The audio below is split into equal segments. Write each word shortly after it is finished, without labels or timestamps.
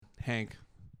Hank,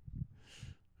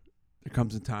 there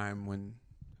comes a time when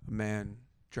a man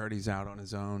journeys out on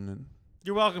his own, and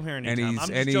You're welcome here anytime. I'm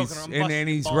just joking. I'm and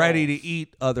he's busting ready balls. to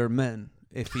eat other men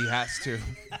if he has to.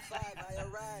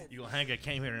 You go, Hank, I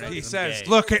came here tonight. He 'cause I'm says, gay.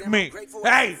 "Look at me,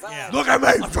 hey, Yeah. look at me,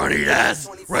 I'm trying to eat ass,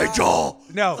 Rachel."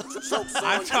 No,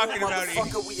 I'm talking about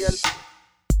eating.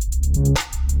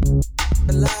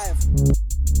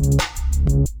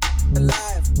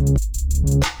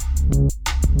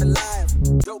 Alive.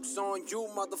 Jokes on you,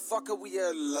 motherfucker, we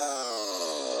alive.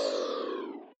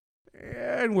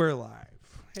 And we're live.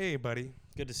 Hey, buddy.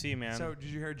 Good to see you, man. So, did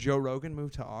you hear Joe Rogan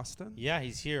moved to Austin? Yeah,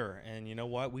 he's here. And you know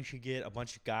what? We should get a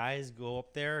bunch of guys, go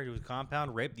up there to his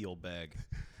compound, rape the old bag.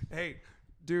 Hey,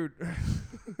 dude.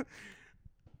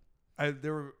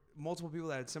 There were multiple people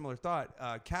that had similar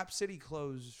thought. Cap City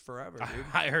closed forever, dude.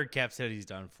 I heard Cap City's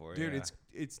done for. Dude, yeah.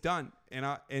 it's done,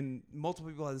 and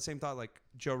multiple people had the same thought. Like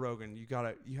Joe Rogan, you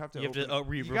have to You have to you gotta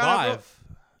revive.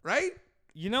 right?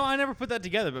 You know, I never put that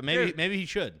together, but Dude. maybe he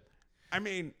should. I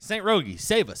mean, St. Rogie,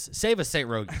 save us, St.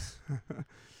 Rogies.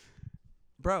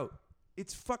 bro,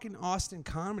 it's fucking Austin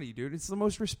comedy, dude. It's the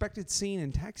most respected scene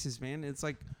in Texas, man. It's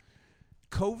like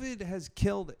COVID has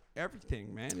killed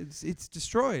everything, man. It's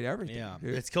destroyed everything. Yeah,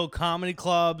 dude. it's killed comedy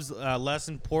clubs. Less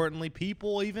importantly,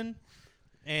 people even.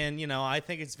 And, you know, I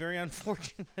think it's very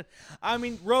unfortunate. I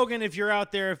mean, Rogan, if you're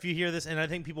out there, if you hear this, and I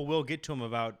think people will get to him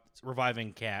about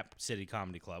reviving Cap City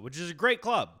Comedy Club, which is a great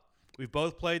club. We've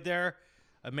both played there.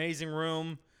 Amazing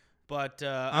room. But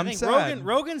I think sad.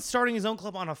 Rogan's starting his own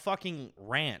club on a fucking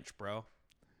ranch, bro.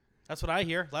 That's what I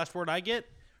hear. Last word I get,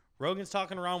 Rogan's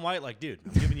talking to Ron White like, dude,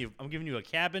 I'm giving you a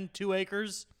cabin, 2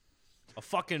 acres, a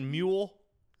fucking mule.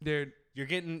 Dude, You're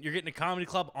getting a comedy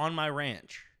club on my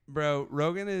ranch. bro,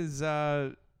 Rogan is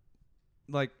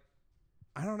like,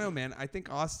 I don't know, man. I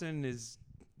think Austin is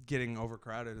getting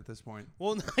overcrowded at this point.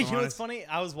 Well, no, you know what's funny?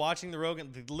 I was watching the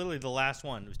Rogan, literally the last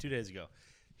one. It was 2 days ago.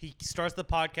 He starts the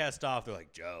podcast off. They're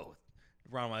like, Joe.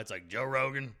 Ron White's like, Joe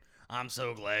Rogan, I'm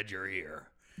so glad you're here.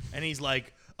 And he's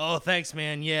like, oh, thanks,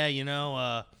 man. Yeah, you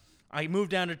know, I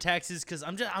moved down to Texas because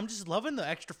I'm just loving the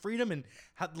extra freedom and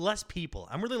less people.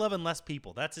 I'm really loving less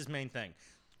people. That's his main thing.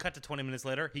 Cut to 20 minutes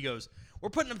later, he goes, we're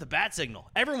putting up the bat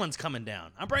signal. Everyone's coming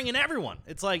down. I'm bringing everyone.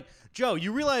 It's like, Joe,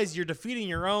 you realize you're defeating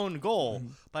your own goal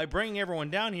by bringing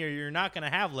everyone down here. You're not going to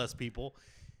have less people.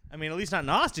 I mean, at least not in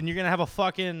Austin. You're going to have a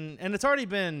fucking, and it's already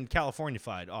been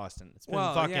California-fied, Austin. It's been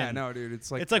fucking, yeah, no, dude.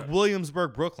 It's like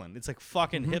Williamsburg, Brooklyn. It's like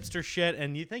fucking hipster shit.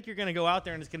 And you think you're going to go out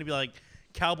there and it's going to be like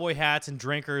cowboy hats and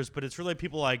drinkers, but it's really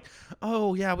people like,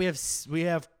 oh yeah, we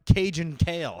have Cajun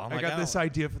kale. I got this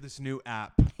idea for this new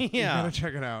app. Yeah. You gotta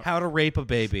check it out. How to rape a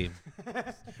baby.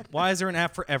 Why is there an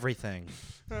app for everything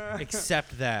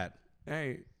except that?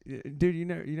 Hey, dude, you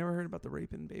never heard about the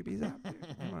raping babies app? Dude,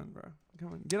 come on, bro. Come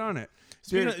on, get on it.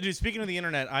 Speaking of the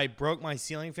internet, I broke my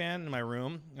ceiling fan in my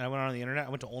room, and I went on the internet. I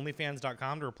went to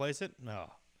OnlyFans.com to replace it. No.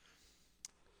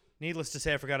 Needless to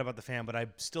say, I forgot about the fan, but I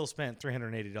still spent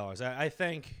 $380. I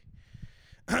think.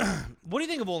 What do you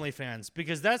think of OnlyFans?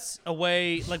 Because that's a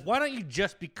way. Like, why don't you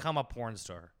just become a porn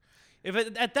star? If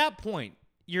at that point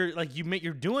you're like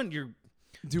you're playing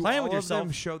Do with all of yourself.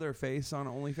 them show their face on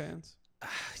OnlyFans?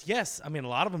 Yes, I mean a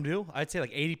lot of them do. I'd say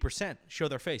like 80% show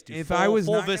their face. Dude, If I was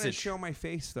full not going to visage. show my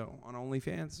face though on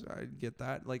OnlyFans, I'd get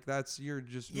that. Like you're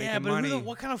just Yeah, making but money.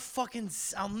 what kind of fucking?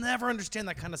 I'll never understand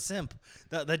that kind of simp.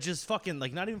 That just fucking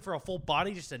like not even for a full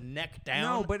body, just a neck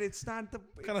down. No, but it's not the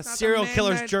kind of it's not the serial men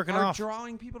killers that jerking are off.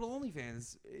 drawing people to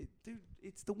OnlyFans, dude.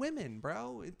 It's the women,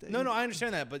 bro. No, I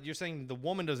understand that, but you're saying the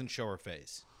woman doesn't show her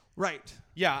face. Right.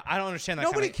 Yeah, I don't understand that.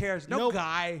 Nobody kinda, cares. No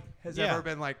guy has Yeah. ever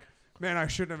been like, man, I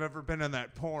shouldn't have ever been in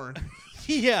that porn.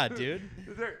 Yeah, dude.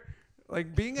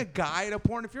 Like being a guy in a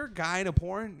porn. If you're a guy in a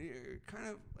porn, you're kind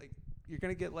of like you're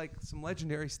gonna get like some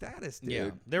legendary status, dude. Yeah,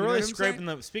 You they're know really what I'm scraping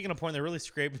saying? the. Speaking of porn, they're really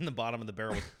scraping the bottom of the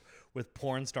barrel with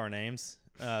porn star names.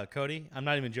 Cody, I'm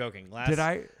not even joking. Did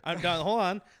I? Hold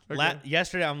on. Okay.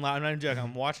 Yesterday, I'm not even joking.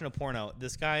 I'm watching a porno.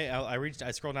 This guy,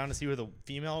 I scrolled down to see who the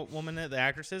female woman, the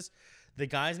actress is. The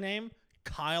guy's name,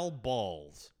 Kyle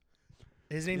Balls.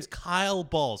 His name's Kyle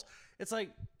Balls. It's like,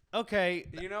 okay,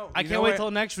 I can't wait till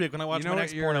next week when I watch my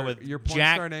next porno with your porn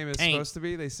Jack star name is Tank. supposed to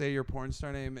be. They say your porn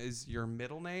star name is your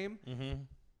middle name, Mm-hmm.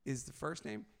 is the first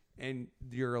name, and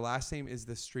your last name is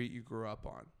the street you grew up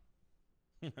on.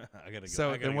 I gotta go.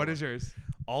 So then, what is yours?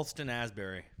 Alston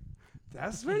Asbury.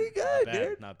 That's pretty good, Not bad,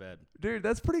 dude. not bad. Dude,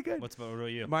 that's pretty good. What about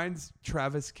you? Mine's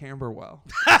Travis Camberwell.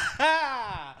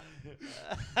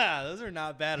 Those are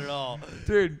not bad at all.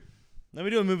 Dude, Let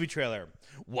me do a movie trailer.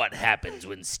 What happens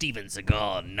when Steven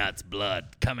Seagal nuts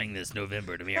blood? Coming this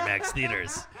November to Miramax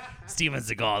theaters. Steven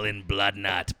Seagal in Blood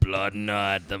Nut,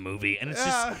 the movie, and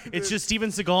it's just Steven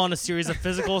Seagal on a series of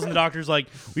physicals, and the doctor's like,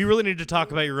 "We really need to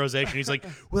talk about your rosacea." And he's like,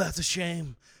 "Well, that's a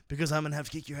shame because I'm gonna have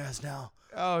to kick your ass now."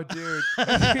 Oh, dude.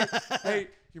 Hey,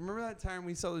 you remember that time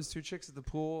we saw those two chicks at the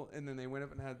pool, and then they went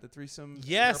up and had the threesome? in their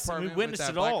Yes, and we apartment witnessed with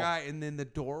that it black all. Guy, and then the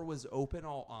door was open,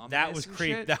 all ominous. That was and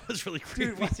creepy. shit? That was really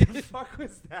creepy. Dude, what the fuck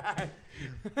was that?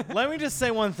 Let me just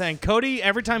say one thing. Cody,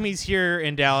 every time he's here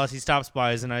in Dallas, he stops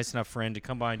by as a nice enough friend to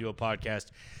come by and do a podcast.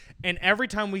 And every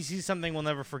time we see something we'll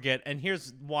never forget. And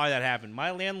here's why that happened.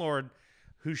 My landlord,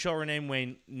 who shall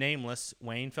remain nameless,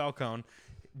 Wayne Falcone,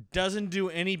 doesn't do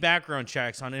any background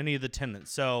checks on any of the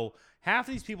tenants. So half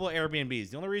of these people are Airbnbs.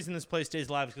 The only reason this place stays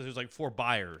alive is because there's like 4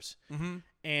 buyers. Mm-hmm.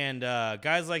 And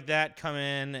guys like that come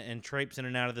in and traipse in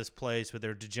and out of this place with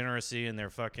their degeneracy and their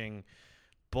fucking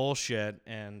bullshit.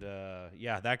 And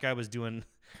yeah, that guy was doing...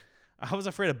 I was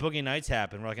afraid of Boogie Nights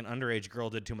happened, where like an underage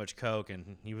girl did too much coke,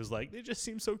 and he was like, "They just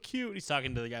seem so cute." He's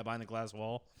talking to the guy behind the glass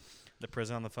wall, the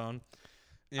prison on the phone.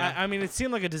 Yeah. I mean, it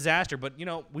seemed like a disaster, but you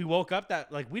know, we woke up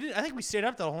that like we did. I think we stayed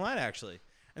up the whole night actually,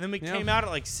 and then we came out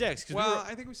at like 6. Well,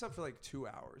 I think we slept for like 2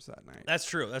 hours that night. That's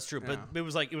true. Yeah. But it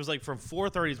was like from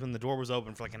 4:30 is when the door was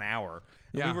open for like an hour.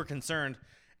 And we were concerned.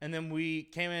 And then we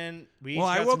came in.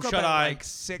 I woke up at like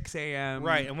 6 a.m.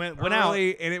 Right, and went out.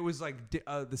 And it was like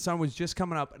the sun was just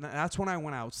coming up, and that's when I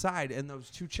went outside. And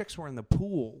those two chicks were in the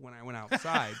pool when I went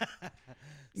outside.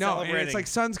 No, and it's like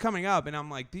sun's coming up, and I'm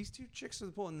like, these two chicks are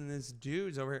in the pool, and then this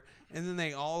dude's over here, and then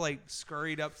they all like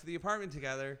scurried up to the apartment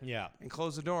together. Yeah, and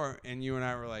closed the door, and you and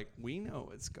I were like, we know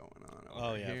what's going on.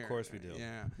 Over here. Of course we do.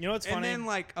 Yeah, you know what's funny? And then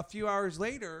like a few hours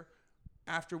later,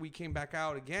 after we came back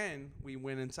out again, we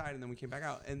went inside and then we came back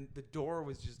out, and the door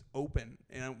was just open.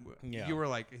 And you were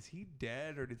like, "Is he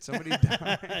dead or did somebody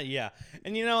die?" Yeah,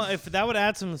 and you know, if that would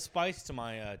add some spice to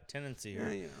my tendency here.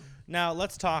 Yeah. Now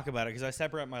let's talk about it because I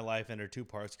separate my life into 2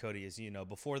 parts. Cody, as you know,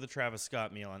 before the Travis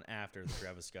Scott meal and after the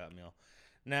Travis Scott meal.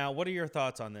 Now, what are your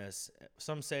thoughts on this?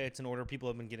 Some say it's an order people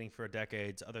have been getting for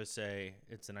decades. Others say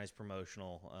it's a nice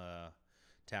promotional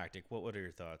tactic. What are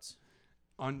your thoughts?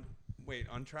 On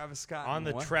Travis Scott? On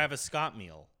the Travis Scott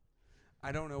meal.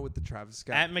 I don't know what the Travis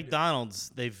Scott... At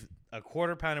McDonald's, they've a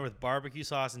quarter pounder with barbecue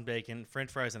sauce and bacon,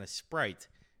 french fries, and a Sprite.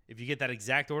 If you get that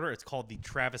exact order, it's called the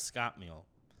Travis Scott meal.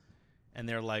 And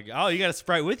they're like, "Oh, you got a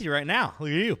Sprite with you right now.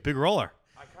 Look at you, big roller.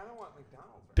 I kind of want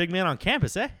McDonald's. Big man on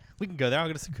campus, eh? We can go there. I'll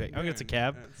get us a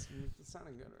cab." It's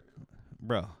sounding good right now.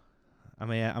 Bro, I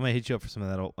may hit you up for some of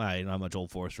that old. Not much Old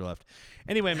Forester left.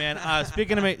 Anyway, man.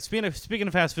 Speaking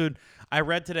of fast food, I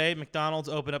read today McDonald's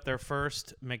opened up their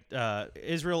first.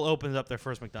 Israel opens up their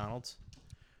first McDonald's,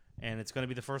 and it's going to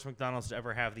be the first McDonald's to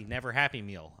ever have the Never Happy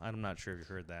Meal. I'm not sure if you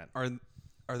heard that.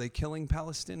 Are they killing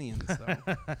Palestinians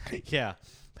though? Yeah,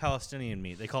 Palestinian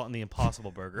meat. They call it the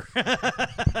Impossible Burger.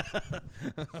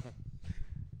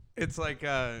 It's like,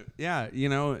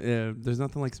 there's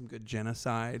nothing like some good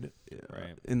genocide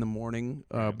in the morning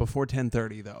before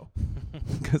 10:30 though,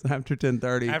 because after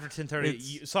 10:30, after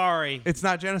 10:30, sorry, it's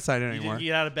not genocide anymore.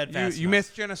 You get out of bed fast. You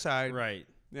missed genocide, right?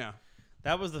 Yeah,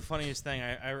 that was the funniest thing.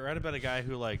 I read about a guy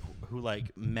who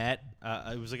met.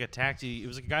 It was like a taxi. It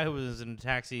was like a guy who was in a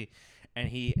taxi, and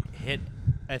he hit,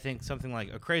 I think, something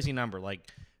like a crazy number, like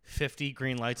 50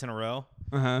 green lights in a row.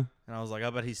 Uh-huh. And I was like, I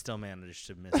bet he still managed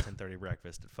to miss 10:30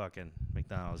 breakfast at fucking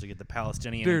McDonald's. You get the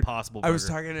Palestinian Impossible Burger. I was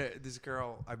talking to this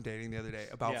girl I'm dating the other day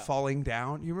about Falling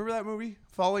Down. You remember that movie,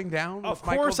 Falling Down? Of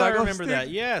course I remember that.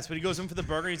 Yes, but he goes in for the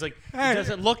burger. He's like, he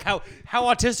doesn't look how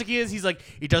autistic he is. He's like,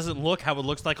 he doesn't look how it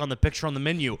looks like on the picture on the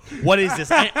menu. What is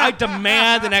this? I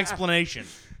demand an explanation.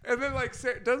 And then,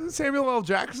 doesn't Samuel L.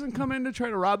 Jackson come in to try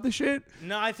to rob the shit?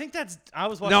 No, I think I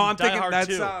was watching Die Hard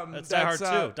 2. That's Die Hard 2.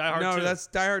 Die Hard 2. No, that's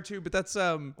Die Hard 2, but that's,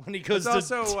 when he goes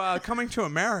also Coming to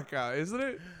America, isn't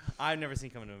it? I've never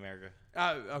seen Coming to America.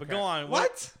 Okay. But go on.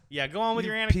 What? Yeah, go on with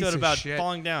your anecdote about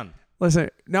falling down. Listen,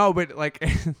 no, but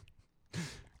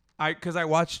because I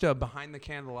watched Behind the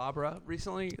Candelabra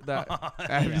recently.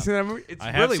 Have you seen that movie? It's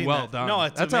really well done. No,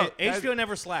 HBO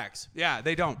never slacks. Yeah,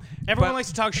 they don't. Everyone likes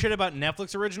to talk shit about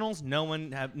Netflix originals. No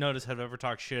one have ever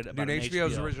talked shit about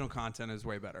HBO's original content is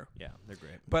way better. Yeah, they're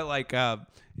great. But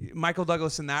Michael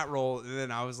Douglas in that role, and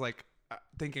then I was like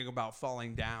thinking about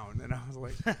Falling Down, and I was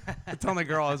like, telling the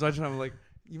girl I was watching, I'm like,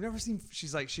 "You've never seen?"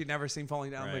 She's like, "She'd never seen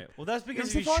Falling Down." Right. Like, well, that's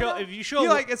because if you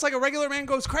show, it's like a regular man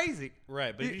goes crazy.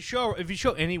 Right, but if you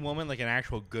show any woman like an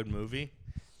actual good movie,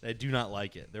 they do not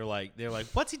like it. They're like,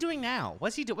 "What's he doing now?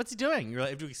 What's he doing?" You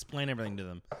have to explain everything to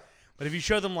them. But if you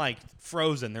show them like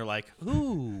Frozen, they're like,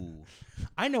 "Ooh,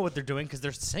 I know what they're doing because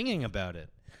they're singing about it."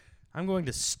 I'm going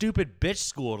to stupid bitch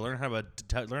school to learn how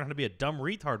to be a dumb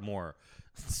retard more.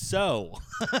 So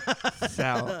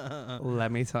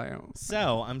let me tell you.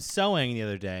 So I'm sewing the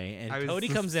other day, and I was Cody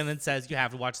just- comes in and says, you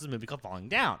have to watch this movie called Falling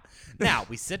Down. Now,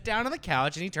 we sit down on the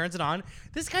couch, and he turns it on.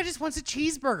 This guy just wants a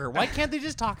cheeseburger. Why can't they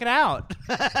just talk it out?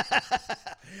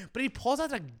 But he pulls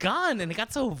out a gun, and it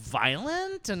got so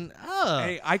violent, and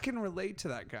Hey, I can relate to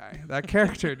that guy, that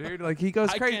character, dude. Like, he goes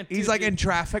I crazy. can't He's too, like dude. in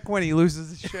traffic when he loses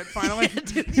his shit finally.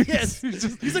 Yes.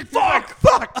 He's like, fuck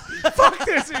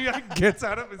this. And he like gets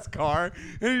out of his car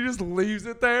and he just leaves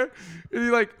it there. And he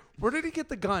like, where did he get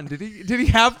the gun? Did he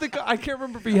have the gun? I can't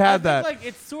remember if he had that. Like,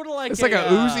 it's sort of like It's like a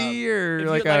Uzi or if you-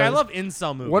 like I a- love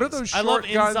incel movies. What are those I love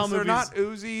short guns? incel They're movies. not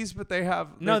Uzis, but they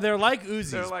have. No, they're like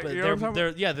Uzis, they're like- but you know what I'm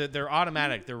they're talking they're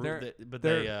automatic.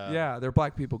 they're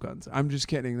black people guns. I'm just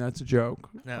kidding. That's a joke.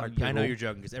 No, Black I know people. you're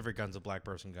joking because every gun's a black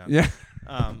person gun. Yeah.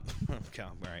 Okay,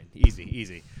 all right,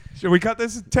 easy. Should we cut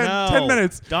this in 10 No,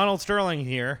 minutes? Donald Sterling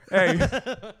here. Hey.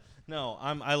 No,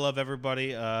 I love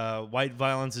everybody. White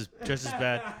violence is just as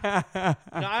bad.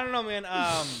 No, I don't know, man.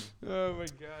 Oh my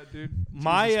god, dude.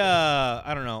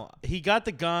 I don't know. He got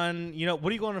the gun. You know,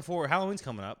 what are you going for? Halloween's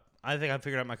coming up. I think I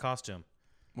figured out my costume.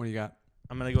 What do you got?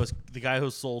 I'm gonna go as the guy who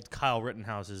sold Kyle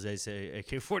Rittenhouse's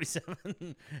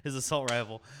AK-47, his assault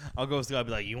rifle. I'll go as the guy. I'll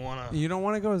be like, you wanna? You don't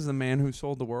want to go as the man who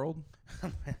sold the world?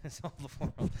 Sold the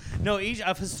world. No,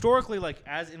 I've historically, like,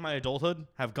 as in my adulthood,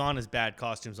 have gone as bad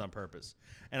costumes on purpose,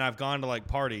 and I've gone to like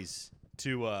parties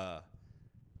to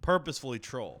purposefully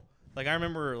troll. Like, I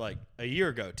remember like 2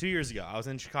 years ago, I was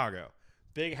in Chicago,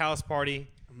 big house party.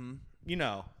 You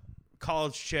know,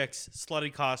 college chicks,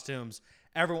 slutty costumes.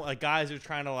 Everyone, like, guys are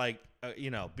trying to like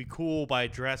be cool by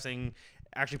dressing,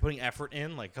 actually putting effort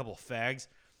in, like a couple of fags.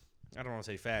 I don't want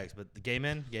to say fags, but the gay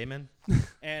men.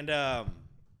 And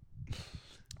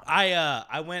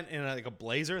I went in like a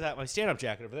blazer, that my stand-up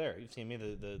jacket over there. You've seen me,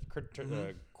 the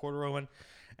corduroy one,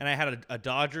 and I had a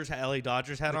LA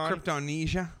Dodgers hat on.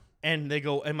 Kryptonesia. And they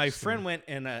go, and my friend went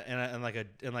in like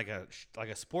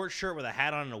a sports shirt with a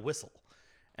hat on and a whistle.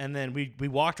 And then we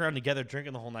walked around together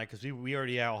drinking the whole night because we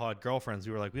already all had girlfriends.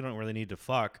 We were like, we don't really need to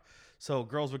fuck. So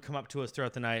girls would come up to us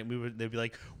throughout the night, and they'd be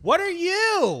like, "What are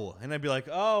you?" And I'd be like,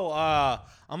 "Oh,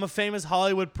 I'm a famous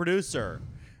Hollywood producer."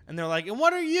 And they're like, "And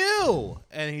what are you?"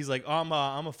 And he's like, "I'm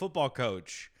a football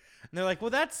coach." And they're like,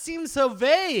 "Well, that seems so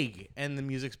vague." And the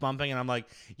music's bumping, and I'm like,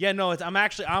 "Yeah, no,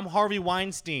 I'm Harvey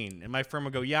Weinstein." And my friend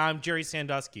would go, "Yeah, I'm Jerry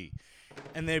Sandusky."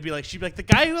 And they'd be like, she'd be like, "The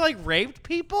guy who like raped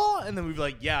people?" And then we'd be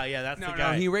like, yeah, that's the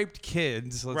guy. No, he raped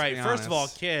kids. Let's Right. be First of all,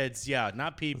 honest. kids. Yeah,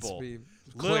 not people. Let's be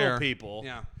Little clear. people.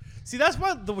 Yeah. See, that's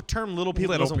why the term little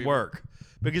people Little doesn't people. work.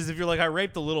 Because if you're like, I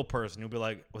raped a little person, you'll be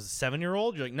like, was it a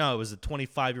 7-year-old? You're like, no, it was a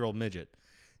 25-year-old midget.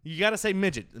 You got to say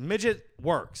midget. Midget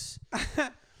works.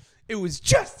 It was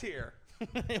just here.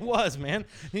 It was, man.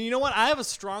 And you know what? I have a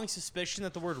strong suspicion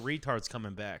that the word retard's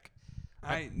coming back.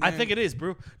 I think it is,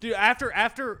 bro. Dude, after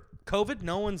COVID,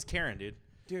 no one's caring, dude.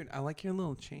 Dude, I like your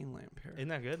little chain lamp here. Isn't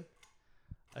that good?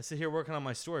 I sit here working on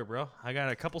my story, bro. I got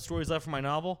a couple stories left for my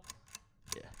novel.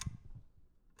 Yeah.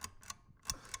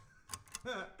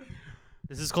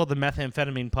 This is called the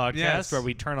Methamphetamine Podcast, Yes. where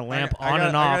we turn a lamp I on gotta,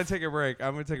 and I off. gotta take a break.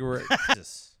 I'm gonna take a break.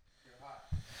 Jesus.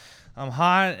 I'm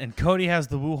hot, and Cody has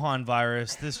the Wuhan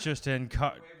virus. This just in. Wavelengths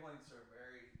are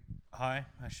very. Hi,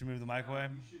 I should move the mic away.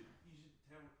 You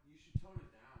should tone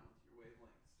it down with your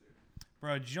wavelengths, dude.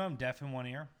 Bro, did you know I'm deaf in one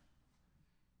ear?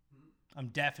 I'm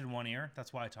deaf in one ear.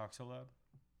 That's why I talk so loud.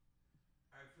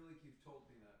 I feel like you've told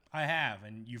me that. I have,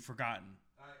 and you've forgotten.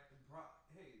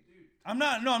 Hey, dude. I'm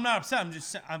not upset. I'm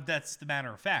just that's the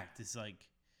matter of fact. It's like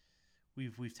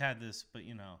we've had this, but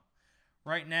you know,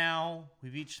 right now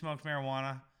we've each smoked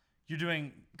marijuana. You're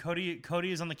doing Cody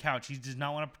is on the couch. He does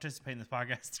not want to participate in this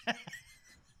podcast.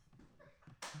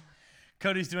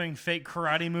 Cody's doing fake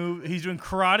karate move. He's doing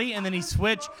karate, and then he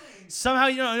switched. Somehow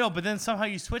you don't know, but then somehow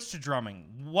you switched to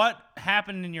drumming. What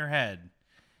happened in your head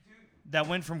that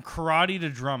went from karate to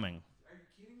drumming? Are you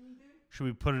kidding me, dude? Should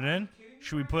we put it in?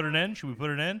 Should we put it in? Should we put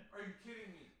it in? Are you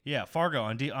kidding me? Yeah, Fargo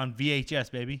on VHS,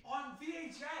 baby. On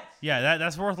VHS. Yeah,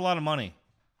 that's worth a lot of money.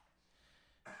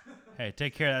 Hey,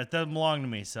 take care. That doesn't belong to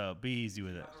me, so be easy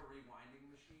with it. Have a rewinding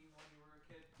machine when you were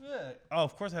a kid? Yeah. Oh,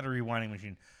 of course I had a rewinding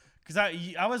machine. Because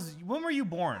I was. When were you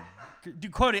born?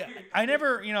 Dude, Cody, I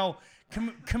never. You know,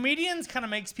 comedians kind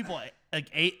of makes people like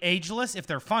ageless if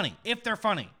they're funny. If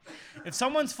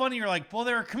someone's funny, you're like, well,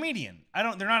 they're a comedian.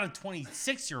 They're not a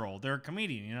 26-year-old. They're a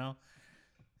comedian. You know.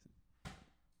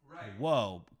 Right.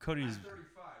 Whoa, Cody's. I'm 35,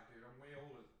 dude. I'm way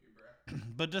older than you,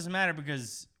 bro. But it doesn't matter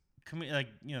because,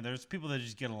 there's people that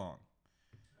just get along.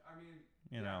 I mean,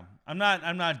 You know, I'm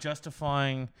not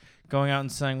justifying going out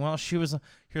and saying, well,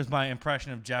 here's my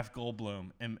impression of Jeff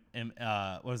Goldblum in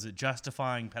what is it,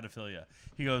 justifying pedophilia.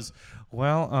 He goes,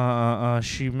 well,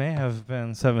 she may have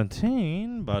been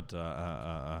 17, but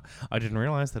I didn't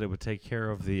realize that it would take care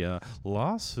of the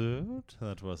lawsuit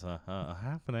that was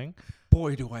happening.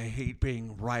 Boy, do I hate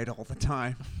being right all the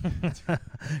time.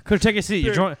 Could take a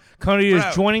seat. Cody is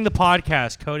joining the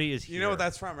podcast. Cody is here. You know what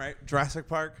that's from, right? Jurassic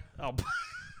Park. Oh,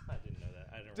 I didn't know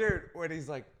that. Dude, when he's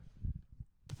like,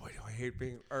 boy, do I hate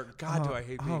being, or God, do I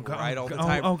hate being God, right all the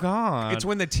time. Oh, God. It's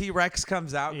when the T-Rex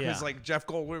comes out because Yeah. like Jeff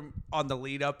Goldblum on the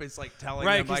lead up is like telling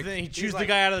Right, him because like then he he's chews the like,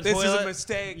 guy out of the this toilet. is a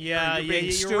mistake. Yeah, you're being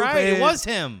you're stupid. right. It was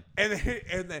him. And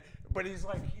then but he's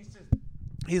like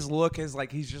his look is like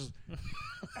he's just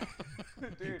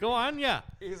dude, Go on, yeah.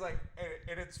 he's like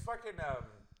and it's fucking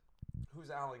who's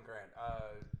Alan Grant?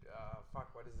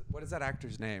 Fuck, what is that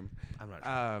actor's name? I'm not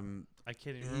sure. I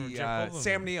can't even remember. Jeff Goldblum.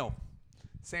 Sam Neill.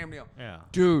 Sam Neill. Yeah.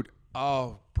 Dude,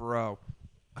 oh, bro.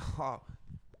 Oh.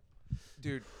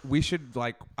 Dude,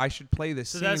 I should play this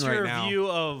So scene that's right your now. review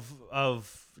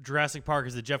of Jurassic Park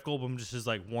is that Jeff Goldblum just is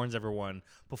like warns everyone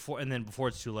before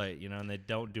it's too late, you know, and they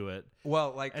don't do it.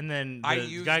 Well, like, And then I the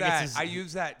use guy that. gets his, I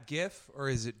use that GIF, or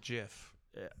is it GIF?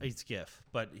 It's GIF,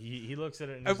 but he looks at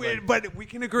it and he's like, But we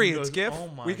can agree he it's goes, GIF. "Oh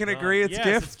my We can God." agree it's Yes,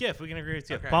 GIF. It's GIF. We can agree it's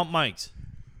GIF. Okay. Bump mics.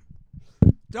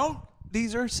 Don't.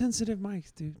 These are sensitive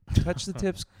mics, dude. Touch the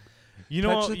tips. You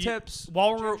know, Touch the tips.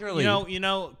 while we're gingerly. you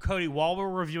know, Cody, while we're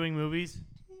reviewing movies.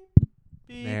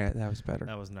 There, that was better.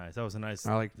 That was nice. That was a nice.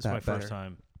 I like This is that my better. first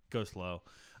time. Go slow.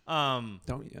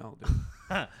 Don't yell,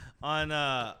 dude.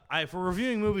 For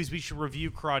reviewing movies, we should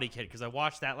review Karate Kid because I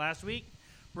watched that last week.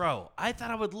 Bro, I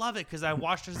thought I would love it because I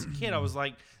watched it as a kid. I was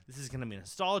like, this is going to be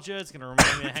nostalgia. It's going to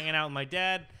remind me of hanging out with my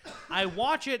dad. I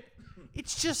watch it.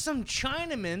 It's just some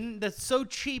Chinaman that's so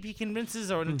cheap he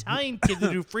convinces an Italian kid to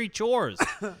do free chores.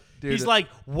 Dude, He's like,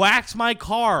 wax my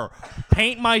car,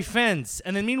 paint my fence.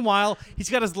 And then meanwhile, he's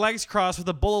got his legs crossed with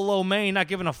a bull lo mein, not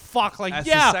giving a fuck. Like, That's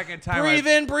the yeah, second time breathe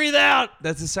in, breathe out.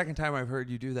 That's the second time I've heard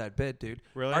you do that bit, dude.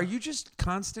 Really? Are you just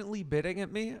constantly bidding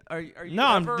at me? Are you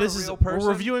No, ever this a is real person? we're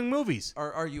reviewing movies.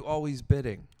 Or are you always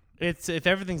bidding? It's if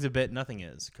everything's a bit, nothing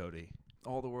is, Cody.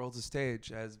 All the world's a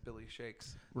stage, as Billy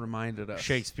Shakes reminded us.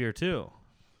 Shakespeare too.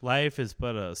 Life is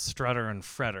but a strutter and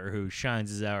fretter who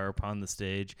shines his hour upon the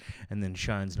stage and then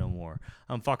shines no more.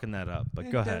 I'm fucking that up,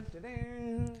 but go ahead.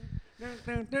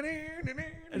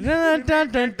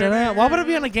 Why would it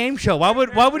be on a game show? Why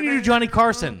would you do Johnny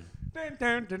Carson?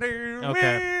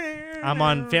 Okay. I'm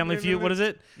on Family Feud. What is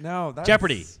it? No, that's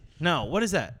Jeopardy. No, what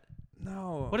is that?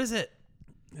 No, What is it?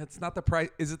 It's not the price.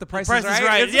 Is it the Price, Price is is Right?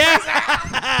 Right. It's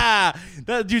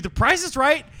Yeah. Dude, the Price is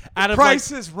Right. Out The of Price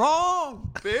is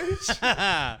wrong, bitch.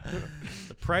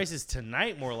 The Price is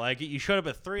Tonight, more like it. You showed up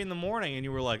at 3 a.m. and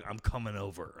you were like, I'm coming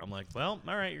over. I'm like, well,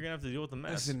 all right, you're going to have to deal with the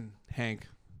mess. Listen, Hank.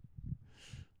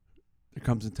 There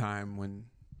comes a time when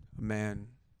a man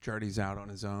journeys out on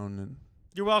his own,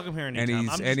 You're welcome here anytime. and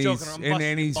I'm just he's joking. I'm busting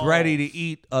and he's balls. ready to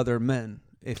eat other men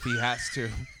if he has to.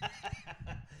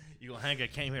 You go, Hank, I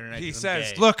came here tonight. He 'cause I'm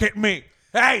says, gay." "Look at me,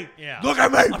 hey, Yeah. look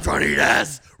at me." I'm trying to eat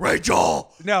ass,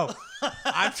 Rachel. No,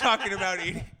 I'm talking about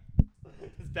eating.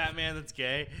 It's Batman that's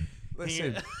gay.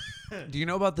 Listen, do you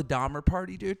know about the Dahmer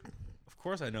party, dude? Of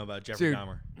course I know about Jeffrey Dude.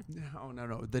 Dahmer.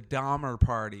 No. The Dahmer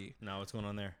party. No, what's going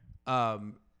on there?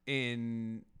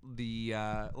 In the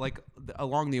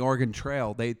along the Oregon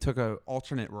Trail, they took a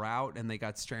alternate route and they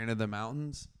got stranded in the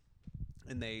mountains,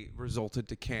 and they resulted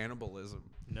to cannibalism.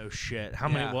 No shit. How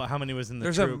Yeah. many? Well, how many was in the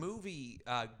There's troop? a movie,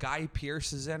 Guy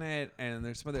Pearce is in it, and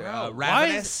there's some other Bro, why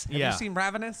Ravenous. is- Have yeah. you seen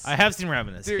Ravenous? I have seen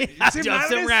Ravenous. Dude, Yeah, you seen I've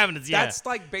seen Ravenous. Yeah. That's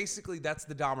like basically that's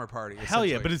the Dahmer party. Hell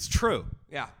yeah, essentially. but it's true.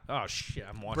 yeah, Oh shit,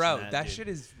 I'm watching bro, that. that dude. shit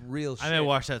is real. I shit. may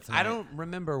watch that tonight. I don't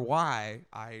remember why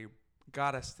I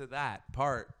got us to that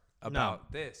part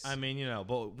about this. I mean, you know,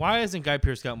 but why hasn't Guy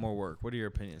Pearce got more work? What are your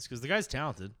opinions? Because the guy's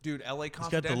talented. Dude, L.A. got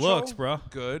the Confidential. looks, bro.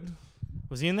 Good.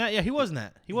 Was he in that? Yeah, he was in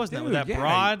that. He was in that with Dude, that yeah,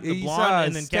 broad, the he's, blonde,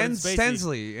 and then Kevin Spacey.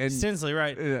 Stensley and Stensley,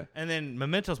 right? Yeah. And then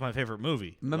Memento's my favorite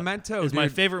movie. Memento is my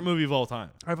dude. favorite movie of all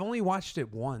time. I've only watched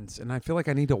it once, and I feel like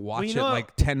I need to watch you know it what?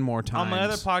 like 10 more times. On my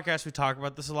other podcast, we talk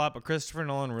about this a lot, but Christopher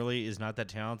Nolan really is not that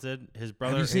talented. His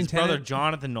brother, you seen his brother Tenet?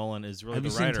 Jonathan Nolan, is really Have the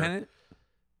you seen writer. Tenet?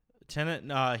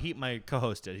 Tenet, my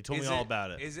co-host did. He told me all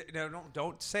about it. Is it? No,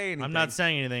 don't say anything. I'm not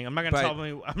saying anything. I'm not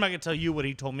But- gonna tell you what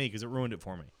he told me because it ruined it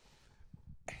for me.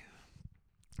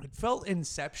 It felt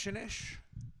Inception-ish.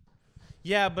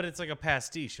 Yeah, but it's like a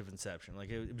pastiche of Inception. Like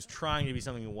it was trying to be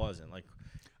something it wasn't. Like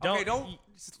don't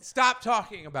stop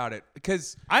talking about it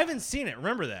because I haven't seen it.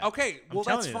 Remember that. okay, well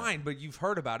telling that's you that. fine, but you've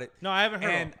heard about it. No, I haven't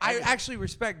heard. And I actually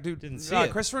respect, dude. Didn't see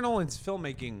it. Christopher Nolan's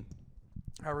filmmaking.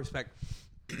 I respect.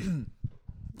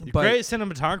 Great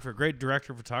cinematographer, great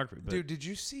director of photography. But Dude, did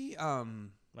you see I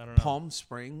don't know. Palm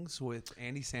Springs with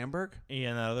Andy Samberg?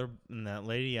 Yeah, and that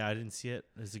lady. Yeah, I didn't see it.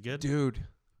 Is it good? Dude,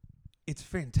 it's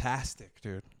fantastic,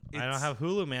 dude. I don't have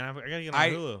Hulu, man. I gotta get on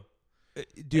Hulu. Dude,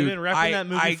 They've been repping that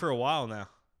movie for a while now.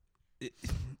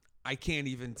 I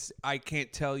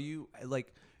can't tell you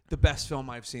like the best film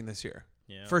I've seen this year.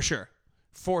 Yeah. For sure.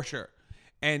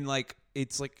 And like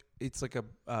it's like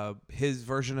a his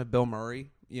version of Bill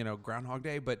Murray, Groundhog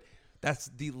Day, but that's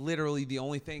literally the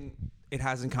only thing it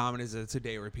has in common is that it's a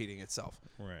day repeating itself.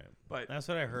 Right. But that's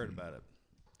what I heard about it.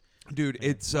 Dude,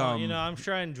 it's well, I'm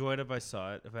sure I enjoyed it if I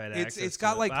saw it, if I had access it's to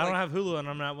got it. like But I don't have Hulu and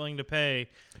I'm not willing to pay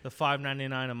the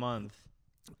 $5.99 a month.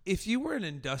 if you were an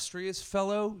industrious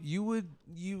fellow, you would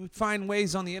find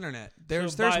ways on the internet.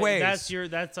 There's So ways.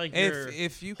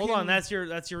 If you hold on, that's your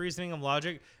reasoning of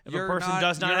logic. If a person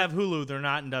does not have Hulu, they're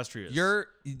not industrious. You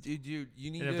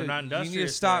need if they're not you need to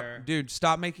industrious, stop, they're- dude.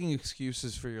 Stop making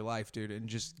excuses for your life, dude,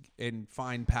 and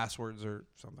find passwords or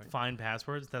something. Find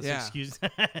passwords. That's Yeah. an excuse.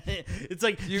 It's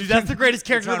like, You dude, that's can- the greatest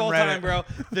character it's of all on Reddit. time, bro.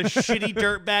 The shitty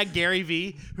dirtbag Gary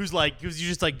V, who's you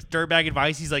just like dirtbag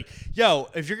advice. He's like, yo,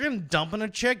 if you're gonna dump on a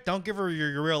chick, don't give her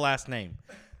your real last name.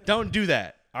 Don't do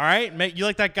that. All right, you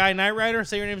like that guy Knight Rider?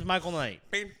 Say your name's Michael Knight.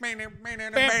 You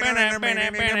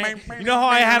know how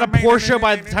I had a Porsche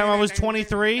by the time I was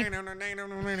 23?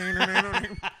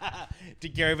 To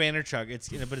Gary Vaynerchuk. It's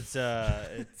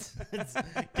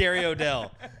Gary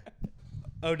Odell.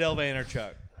 Odell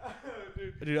Vaynerchuk.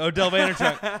 Dude, Odell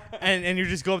Vaynerchuk. And you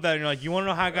just go up there and you're like, you want to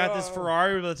know how I got this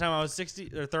Ferrari by the time I was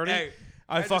 60 or 30? Hey,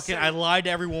 I lied to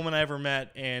every woman I ever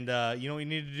met, and you know what you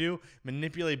need to do?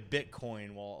 Manipulate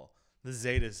Bitcoin while the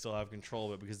Zetas still have control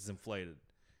of it because it's inflated.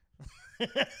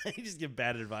 You just give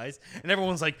bad advice, and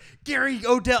everyone's like, Gary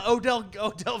Odell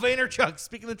Vaynerchuk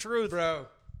speaking the truth, bro.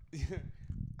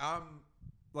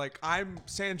 I'm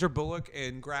Sandra Bullock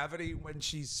in Gravity when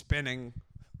she's spinning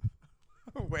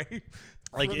away.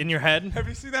 Like in your head. Have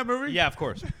you seen that movie? Yeah, of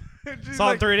course. She's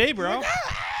Saw it like- in 3D, bro.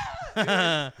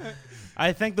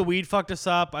 I think the weed fucked us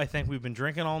up. I think we've been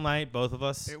drinking all night, both of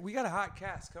us. We got a hot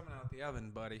cast coming out the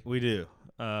oven, buddy. We do.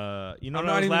 You know I'm what not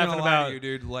I was even laughing gonna lie about? to you,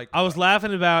 dude. Like I was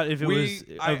laughing about if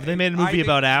they made a movie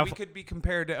about Alf. Alf. We could be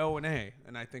compared to O&A,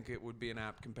 and I think it would be an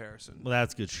apt comparison. Well,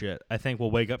 that's good shit. I think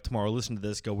we'll wake up tomorrow, listen to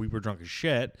this, go, we were drunk as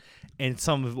shit, and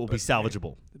some of it will be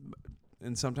salvageable.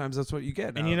 And sometimes that's what you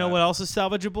get. And you know what else is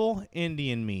salvageable?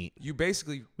 Indian meat. You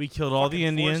basically We killed all the fucking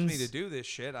Indians. forced me to do this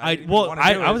shit. I didn't even wanna do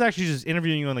I it. was actually just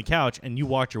interviewing you on the couch, and you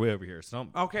walked your way over here. So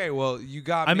don't, Okay, well, you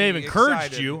got I me may have encouraged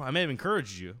excited. you. I may have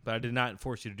encouraged you, but I did not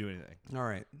force you to do anything. All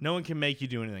right. No one can make you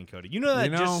do anything, Cody. You know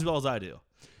that just as well as I do.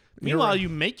 Meanwhile, right. you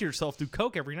make yourself do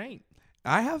coke every night.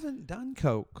 I haven't done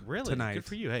coke Really? tonight. Good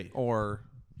for you. Hey. Or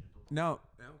no.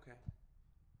 Okay.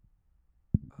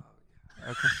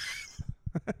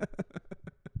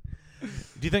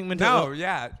 Do you think No, mental?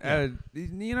 yeah.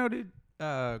 Dude,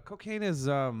 cocaine is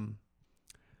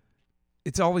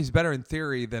it's always better in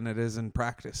theory than it is in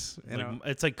practice. You know?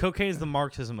 It's like cocaine is the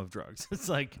Marxism of drugs. It's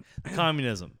like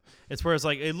communism. It's where it's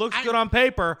like it looks good on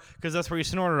paper because that's where you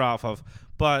snort it off of,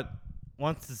 but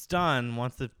once it's done,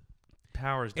 once the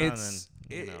power's done,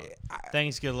 then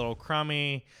things get a little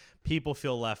crummy. People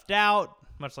feel left out,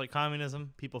 much like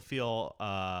communism. People feel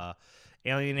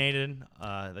alienated.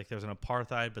 Like there's an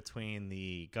apartheid between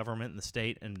the government and the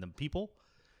state and the people.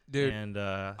 Dude, and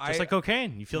just like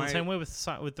cocaine, you feel the same way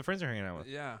with the friends you're hanging out with.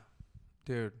 Yeah,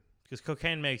 dude. Because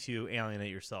cocaine makes you alienate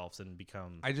yourselves and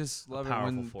become. I just love it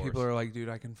when people are like, "Dude,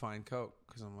 I can find coke,"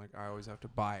 because I'm like, I always have to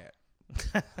buy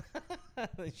it.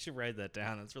 You should write that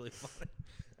down. That's really funny.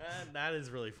 That is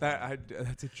really funny.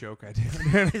 That's a joke I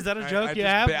did. Is that a joke you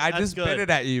have? have? I just bit it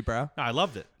at you, bro. No, I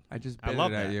loved it. I just I bit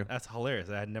love it at that. you. That's hilarious.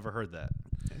 I had never heard that.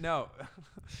 No.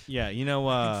 Yeah, you know.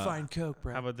 I can find coke,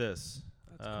 bro. How about this?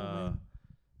 That's cool, man.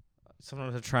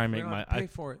 Sometimes I try and We make don't my have to pay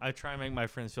for it. I try and make my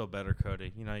friends feel better,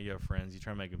 Cody. You know, you have friends. You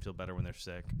try and make them feel better when they're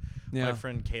sick. Yeah. My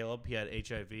friend Caleb, he had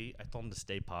HIV. I told him to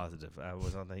stay positive.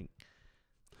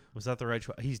 Was that the right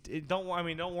choice? Don't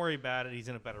worry about it. He's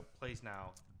in a better place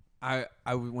now.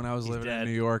 When I was He's living dead. in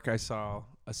New York, I saw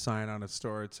a sign on a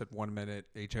store. It said 1 minute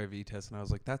HIV test, and I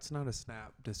was like, "That's not a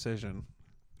snap decision."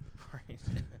 Right.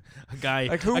 A guy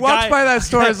Like who a walks guy- by that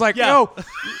store is like, Yeah. "Yo,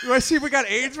 you want to see if we got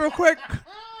AIDS real quick?"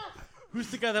 Who's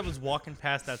the guy that was walking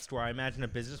past that store? I imagine a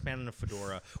businessman in a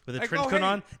fedora with a Like, trench oh, coat hey,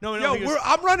 on. No, Yo, he goes,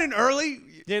 I'm running early.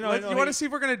 Yeah, no, You want to see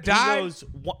if we're gonna he die? goes,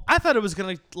 I thought it was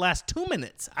gonna last 2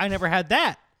 minutes. I never had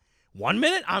that. 1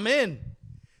 minute, I'm in.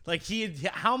 Like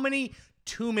how many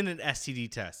 2-minute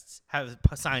STD tests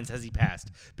signs has he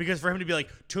passed? Because for him to be like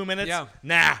 2 minutes,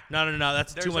 no,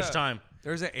 that's too much time.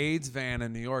 There's an AIDS van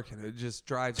in New York, and it just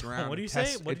drives around. What do you and say?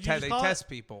 tests- What it did you just call test it?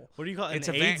 people. What do you call it? It's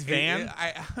An a AIDS van?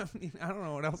 I mean, I don't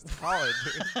know what else to call it.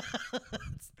 Dude.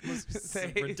 It's the Say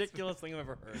most AIDS ridiculous thing I've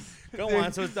ever heard. Go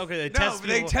on. So it's okay. They No, test but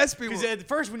they people. test people. Because at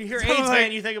first, when you hear So, AIDS like-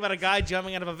 van, you think about a guy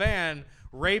jumping out of a van,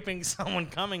 raping someone,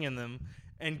 coming in them,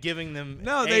 and giving them.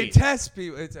 No, they AIDS. test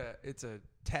people. It's a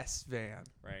test van.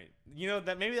 Right. You know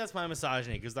that maybe that's my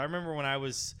misogyny because I remember when I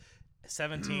was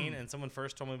 17 and someone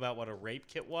first told me about what a rape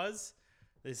kit was.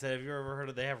 They said, "Have you ever heard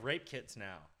of? They have rape kits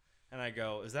now." And I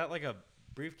go, "Is that like a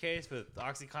briefcase with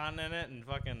OxyContin in it and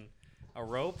fucking a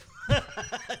rope?"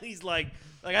 He's like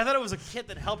I thought it was a kit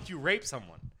that helped you rape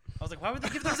someone. I was like, "Why would they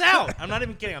give those out?" I'm not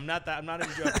even kidding. I'm not even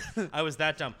joking. I was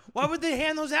that dumb. Why would they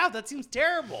hand those out? That seems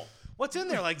terrible. What's in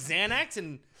there? Like Xanax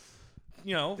and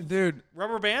Dude,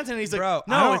 rubber bands? And he's like, bro,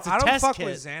 "No, it's a I don't test fuck kit."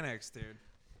 with Xanax, dude.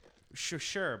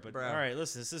 Sure, but Bro. all right,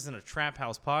 listen, this isn't a trap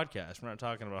house podcast. We're not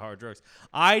talking about hard drugs.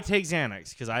 I take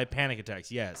Xanax because I have panic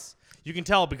attacks, yes. You can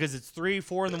tell because it's 3,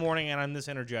 4 in the morning and I'm this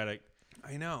energetic.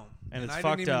 I know. And it's I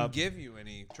fucked didn't even up. give you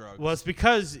any drugs. Well, it's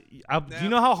because, you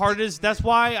know how hard it is? That's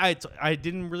why I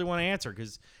didn't really want to answer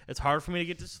because it's hard for me to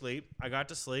get to sleep. I got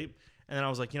to sleep. And then I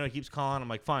was like, he keeps calling. I'm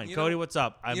like, fine, Cody, what's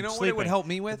up? I'm you know sleeping. what it would help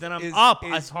me with? But then I'm is, up.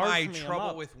 Is It's hard my for me. I'm trouble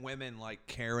up. with women, like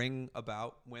caring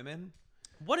about women.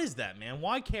 What is that, man?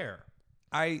 Why care?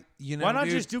 Why not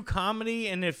dude, just do comedy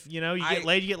and if, you get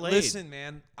laid, you get laid? Listen,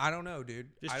 man, I don't know, dude.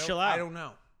 Just I don't- chill out.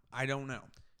 I don't know.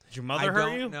 Did your mother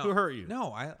hurt you? know. Who hurt you?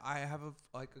 No, I have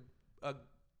a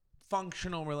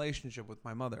functional relationship with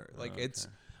my mother. Like it's,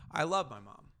 I love my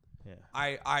mom. Yeah.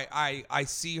 I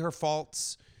see her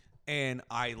faults, and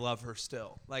I love her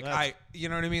still. Like you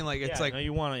know what I mean? Like it's like no,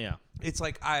 you want to, yeah. it's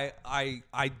like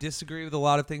I disagree with a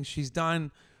lot of things she's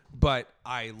done, but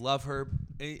I love her.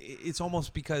 It's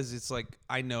almost because it's like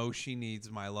I know she needs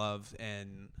my love,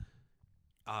 and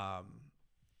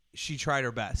she tried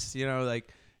her best. Like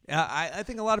I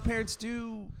think a lot of parents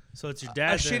do. So it's your A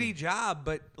dad. shitty job,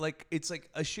 but like it's like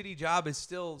a shitty job is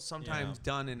still sometimes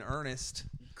done in earnest.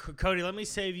 Cody, let me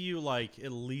save you like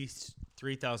at least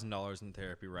 $3,000 in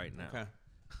therapy right now.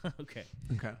 Okay.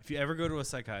 Okay. If you ever go to a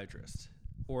psychiatrist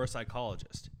or a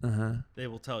psychologist, they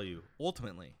will tell you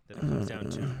ultimately that it comes down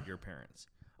to your parents.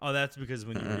 Oh, that's because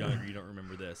when you were younger, you don't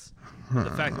remember this.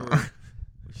 The fact that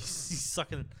he's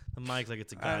sucking the mic like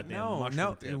it's a goddamn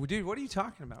mushroom tip. Dude, what are you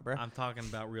talking about, bro? I'm talking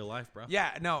about real life, bro.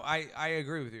 Yeah, no, I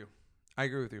agree with you.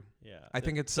 Yeah. I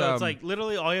think it's so it's like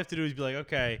literally all you have to do is be like,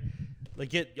 okay, all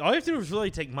you have to do is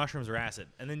really take mushrooms or acid,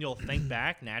 and then you'll think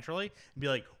back naturally and be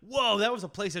like, whoa, that was a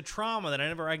place of trauma that I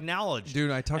never acknowledged.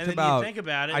 Dude, I talked and then about. you think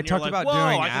about it. I And talked you're like, about whoa,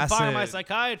 doing I can acid. fire my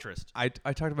psychiatrist. I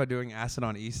talked about doing acid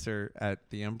on Easter at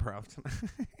the Improv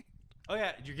tonight. Oh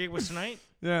yeah, your gig was tonight.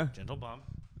 Yeah. Gentle bump.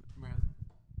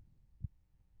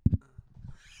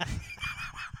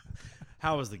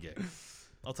 How was the gig?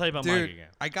 I'll tell you about my Dude, gig again.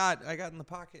 I got in the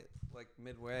pocket like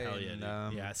midway. Hell yeah,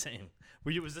 and, dude. Yeah, same.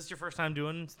 Was this your first time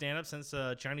doing stand-up since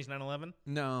Chinese 9/11?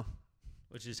 No,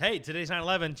 Which is, hey, today's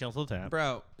 9/11, gentle tap.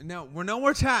 bro. No, we're no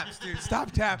more taps, dude. Stop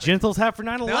tapping. Gentle tap for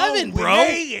 9/11, No, bro.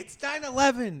 Hey, it's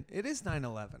 9/11. It is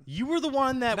 9/11. You were the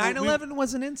one that 9/11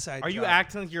 was an inside. Are you job.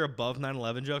 acting like you're above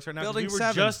 9/11 jokes right now? 'Cause Building we were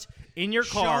 7. just in your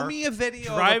car. Show me a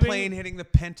video of driving- a plane hitting the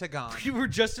Pentagon. You were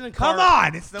just in a car. Come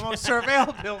on, it's the most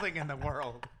surveilled building in the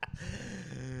world.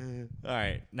 All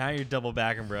right, now you're double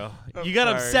backing, bro. I'm You got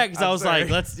sorry. upset because I I'm was sorry.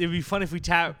 like, it'd be fun if we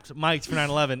tapped mics for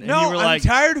 9/11. And No, you were I'm like,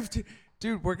 tired of.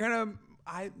 Dude, we're gonna.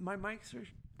 My mics are.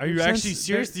 Are you they're actually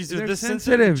serious? These are they're this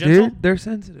sensitive, gentle? dude. They're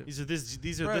sensitive. These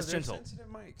are Bro, this they're gentle. sensitive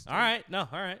mics. Dude. All right, no,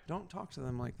 all right. Don't talk to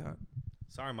them like that.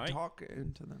 Sorry, Mike. Talk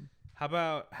into them. How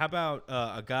about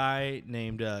a guy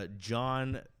named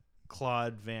John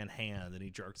Claude Van Hand and he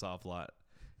jerks off a lot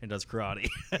and does karate.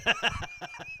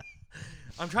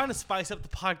 I'm trying to spice up the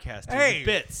podcast. Dude, Hey. with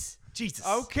bits. Jesus.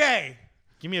 Okay.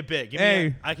 Give me a bit.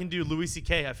 Hey. I can do Louis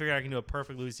C.K. I figured I can do a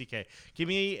perfect Louis C.K. Give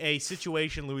me a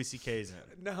situation Louis C.K.'s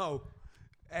in. No.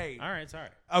 Hey. All right, it's all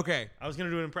right. Okay. I was gonna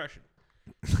do an impression.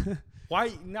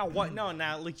 Why now? What? No,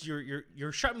 now like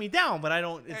you're shutting me down, but I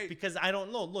don't. It's Hey. because I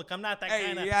don't know. Look, I'm not that Hey,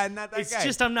 kind of. yeah, I'm not that it's guy.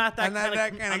 just I'm not that I'm not kind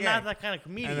that of. kinda I'm guy. not that kind of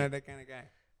comedian. I'm not that kind of guy.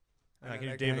 I can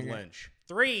do David Lynch.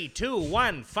 3, 2,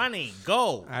 1, funny,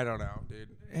 go. I don't know, dude.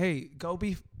 Hey, go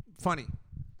be funny.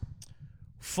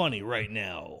 Funny right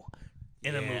now,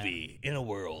 in a Yeah. movie, in a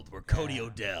world where Cody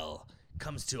Odell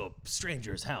comes to a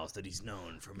stranger's house that he's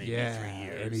known for maybe 3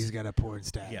 years. got a porn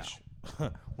stash. Yeah.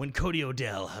 When Cody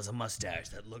Odell has a mustache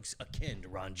that looks akin to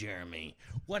Ron Jeremy,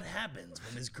 what happens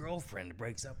when his girlfriend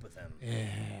breaks up with him?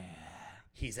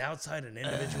 He's outside an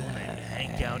individual named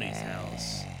Hank Gowdy's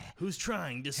house, who's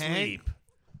trying to sleep.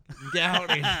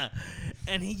 Gowdy.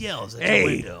 And he yells at Hey, the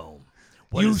window.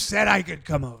 What You is said I could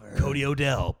come over. Cody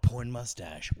Odell, porn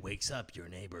mustache, wakes up your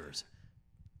neighbors.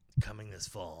 Coming this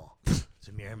fall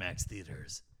to Miramax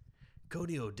theaters.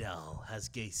 Cody Odell has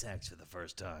gay sex for the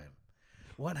first time.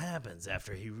 What happens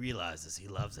after he realizes he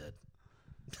loves it?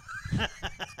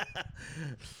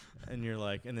 And you're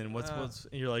like, and then what's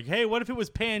and you're like, hey, what if it was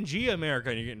Pangea America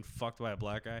and you're getting fucked by a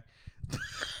black guy?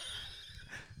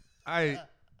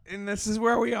 And this is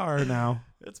where we are now.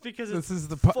 It's because This is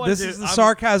the fun, this dude. is the I'm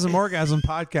Sarcasm Orgasm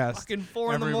podcast. fucking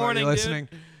 4 in the Everybody morning, listening.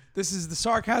 dude. This is the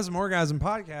Sarcasm Orgasm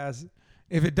podcast.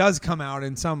 If it does come out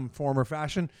in some form or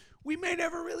fashion, we may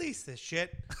never release this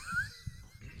shit.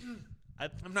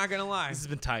 I'm not gonna lie. This has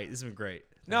been tight. This has been great.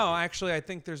 No, actually, I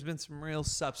think there's been some real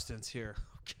substance here.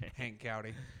 Okay. Hank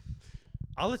Gowdy.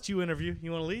 I'll let you interview.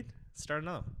 You want to lead? Start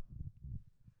another.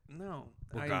 No,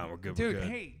 We're gone. We're good. Dude, We're good.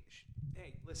 hey,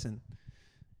 listen.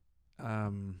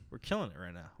 We're killing it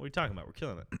right now. What are you talking about? We're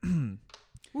killing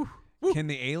it. Can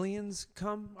the aliens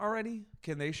come already?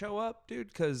 Can they show up, dude?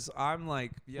 Because I'm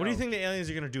like, What do you think the aliens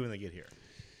are gonna do when they get here?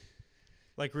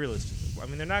 Like realistically, I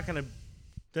mean, they're not gonna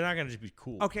just be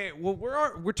cool. Okay, well,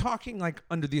 we're talking like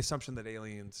under the assumption that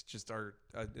aliens just are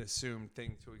an assumed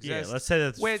thing to exist. Yeah, let's say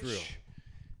that's which true.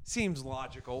 seems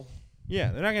logical.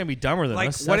 Yeah, they're not gonna be dumber than Like,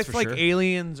 us. what that's if for like sure.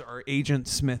 aliens are Agent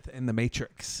Smith in the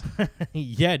Matrix?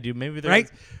 Yeah, dude. Maybe they're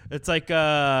Right? It's like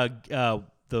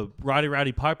the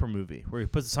Roddy Piper movie where he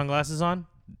puts the sunglasses on.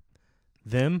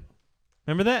 Them,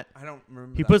 remember that? I don't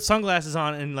remember. He puts sunglasses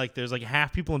on and like there's like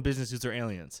half people in business suits are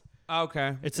aliens.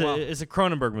 Okay, It's well, a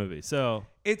Cronenberg movie. So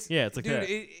it's yeah, it's like dude,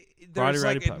 that. there's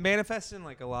Roddy like Piper. it manifests in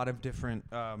like a lot of different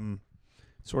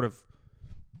sort of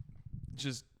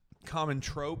just common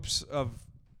tropes of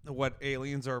what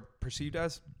aliens are perceived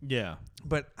as. Yeah.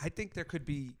 But I think there could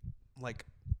be like,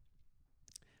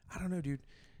 I don't know, dude.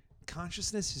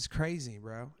 Consciousness is crazy,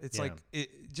 bro. It's Yeah. like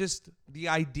just the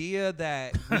idea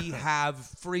that we have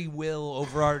free will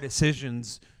over our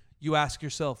decisions. You ask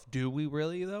yourself, do we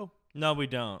really though? No, we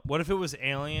don't. What if it was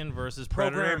Alien versus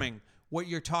Predator? Programming. What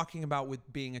you're talking about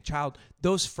with being a child,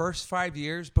 those first 5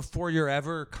 years before you're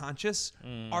ever conscious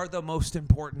are the most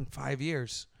important 5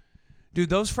 years. Dude,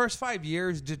 those first 5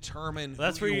 years determine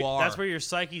That's who where you are. That's where your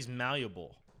psyche's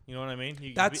malleable. You know what I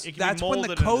mean? That's it can be when the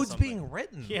molded into code's something. being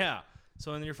written. Yeah.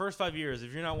 So in your first 5 years,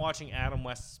 if you're not watching Adam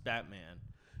West's Batman,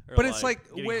 or But it's like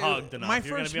getting hugged enough, my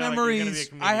you're gonna first be on you're gonna be a memories.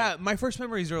 comedian. My first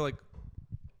memories are like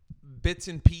bits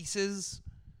and pieces.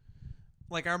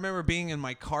 Like I remember being in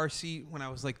my car seat when I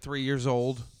was like 3 years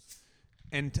old,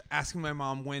 and asking my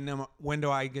mom when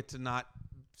do I get to not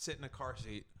sit in a car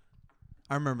seat.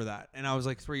 I remember that, and I was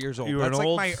like 3 years old. You were That's an like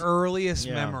old my s- earliest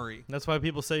Yeah. memory. That's why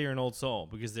people say you're an old soul,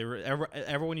 because they were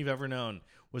everyone you've ever known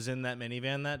was in that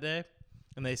minivan that day,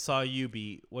 and they saw you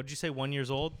be, what did you say, 1 year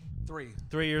old? 3.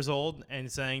 3 years old,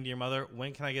 and saying to your mother,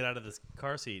 when can I get out of this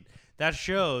car seat? That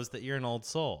shows that you're an old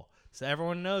soul. So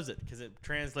everyone knows it because it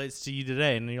translates to you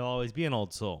today, and you'll always be an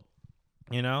old soul.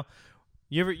 You know,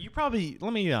 you probably,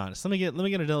 let me be honest. Let me get a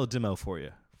little demo for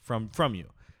you from you.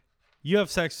 You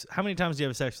have sex. How many times do you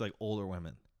have sex with like older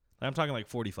women? I'm talking like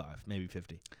 45, maybe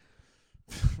 50.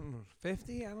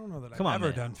 50? I don't know that Come I've on, ever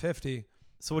man. done 50.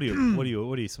 So what are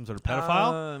you, some sort of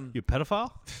pedophile? You a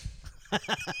pedophile?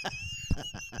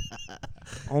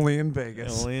 Only in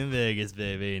Vegas. Only in Vegas,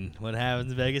 baby. And what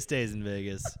happens in Vegas stays in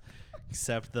Vegas,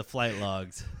 except the flight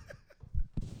logs.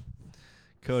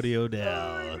 Cody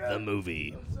Odell, the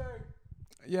movie.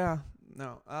 Yeah.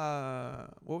 No.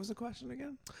 What was the question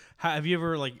again? Have you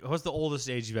ever what's the oldest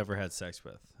age you've ever had sex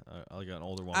with? Like an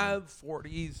older woman.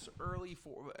 40s, early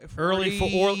 40s.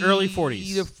 Early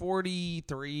 40s. to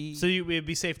 43. So it'd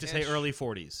be safe to say ish. early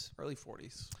 40s. Early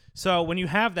 40s. So when you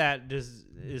have that,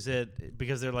 is it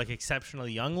because they're like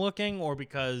exceptionally young looking, or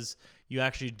because you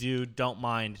actually don't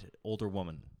mind older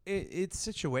women? It's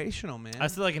situational, man. I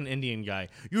feel like an Indian guy.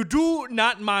 You do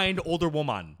not mind older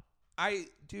woman. I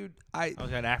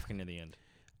got African in the end.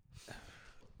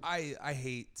 I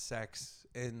hate sex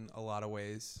in a lot of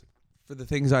ways. For the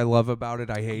things I love about it,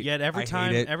 I hate. Yet every I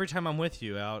time hate it. every time I'm with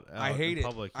you out I hate in it.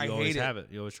 public, I you hate always it. have it.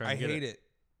 You always try I and get hate it.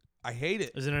 I hate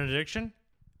it. Is it an addiction?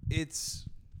 It's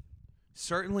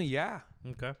certainly yeah.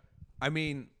 Okay. I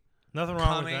mean, Nothing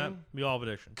wrong with that. Coming. We all have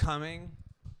addiction. coming.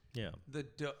 Yeah.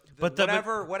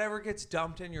 But whatever gets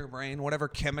dumped in your brain, whatever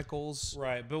chemicals.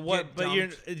 Right, but get But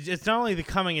dumped. it's not only the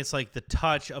coming; it's like the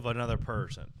touch of another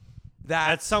person.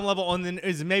 at some level, and then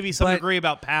is maybe some But- degree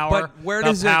about power. But where about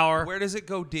does power. where does it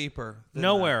go deeper? than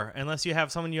Nowhere, unless you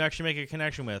have someone you actually make a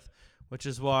connection with, which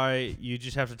is why you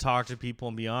just have to talk to people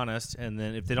and be honest. And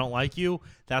then if they don't like you,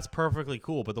 that's perfectly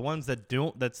cool. But the ones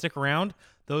that stick around,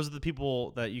 those are the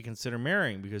people that you consider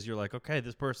marrying, because you're like, okay,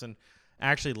 this person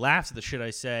actually laughs at the shit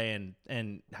I say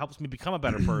and helps me become a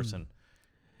better person.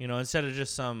 Instead of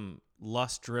just some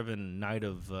lust-driven night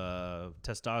of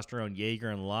testosterone, Jaeger,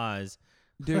 and lies.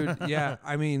 Dude, yeah.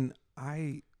 I mean,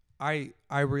 I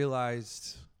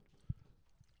realized,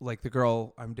 like, the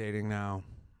girl I'm dating now,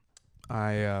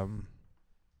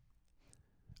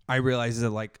 I realized that,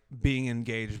 like, being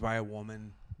engaged by a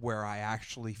woman where I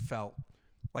actually felt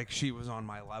like she was on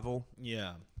my level,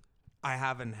 Yeah. I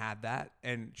haven't had that.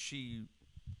 And she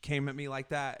came at me like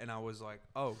that, and I was like,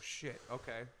 oh shit,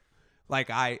 okay. Like,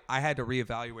 I had to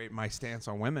reevaluate my stance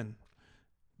on women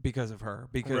because of her.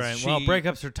 Because Right. Well,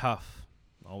 breakups are tough.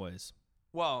 Always.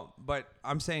 Well, but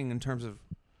I'm saying in terms of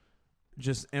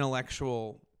just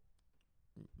intellectual,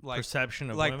 like, perception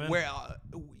of like women. where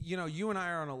you and I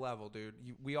are on a level, dude.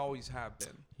 We always have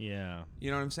been. Yeah.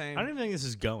 You know what I'm saying? I don't even think this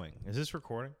is going. Is this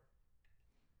recording?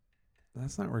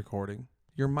 That's not recording.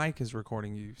 Your mic is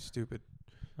recording, you stupid.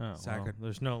 Oh, Sack well, of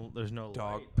there's no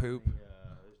dog light poop.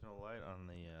 there's no light on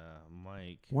the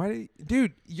mic. Why,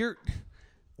 dude?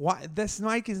 Why this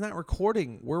mic is not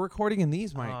recording? We're recording in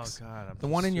these mics. Oh God, I'm The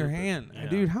so one in your stupid. hand, Yeah.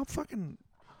 dude. How fucking?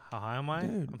 How high am I?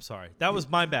 Dude. I'm sorry. That was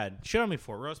my bad. Shit on me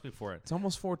for it. Roast me for it. It's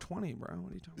almost 4:20, bro.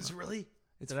 What are you talking Is it about? really?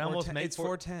 It's Did I almost 4:10. make It's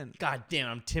four- 4:10. God damn,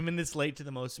 I'm 10 minutes late to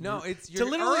the most. No, it's to you're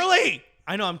literally early.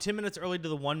 I know I'm 10 minutes early to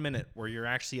the 1 minute where you're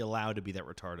actually allowed to be that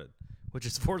retarded, which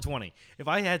is 4:20. If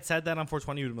I had said that on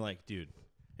 4:20, you would have been like, dude,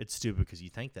 it's stupid because you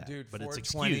think that, Dude, but it's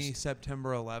 4:20 excused,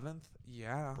 September 11th.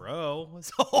 Yeah. bro.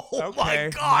 Oh my Okay,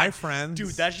 God, my friends. dude,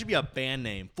 that should be a band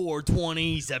name.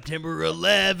 4:20 September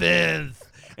 11th,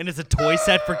 and it's a toy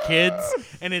set for kids,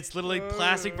 and it's literally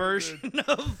plastic version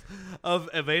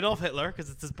of Adolf Hitler because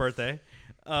it's his birthday.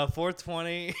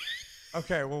 4:20.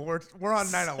 Okay, well we're on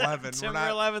 9/11. September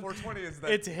 11th. 4:20 is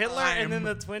the It's Hitler and then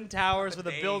the Twin Towers with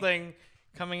a day. building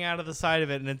coming out of the side of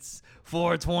it, and it's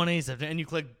 4:20 September. And you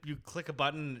click a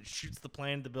button, and it shoots the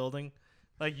plane at the building.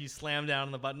 Like you slam down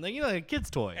on the button, like like a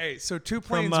kid's toy. Hey, so two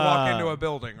planes From, walk into a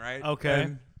building, right?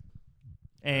 okay.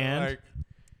 And like,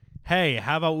 hey,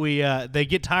 how about we? They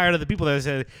get tired of the people that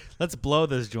say, "Let's blow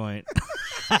this joint."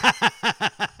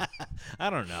 I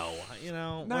don't know.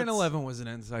 9/11 was an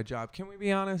inside job. Can we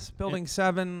be honest? Building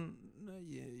 7.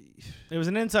 It was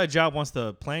an inside job once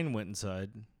the plane went inside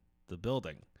the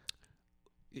building.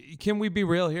 Can we be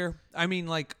real here? I mean,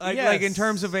 like in Yes.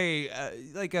 terms of a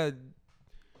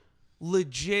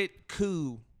legit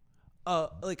coup,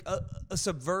 like a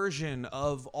subversion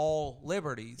of all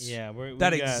liberties. Yeah, we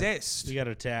that got- exist. We got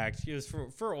attacked. It was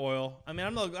for oil. I mean,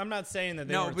 I'm not saying that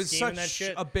they No, weren't it was scheming such that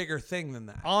shit. a bigger thing than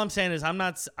that. All I'm saying is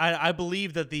I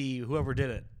believe that whoever did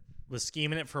it was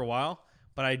scheming it for a while,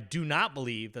 but I do not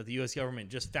believe that the U.S. government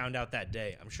just found out that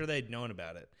day. I'm sure they'd known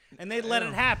about it, and they'd let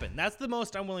it happen. That's the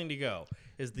most I'm willing to go.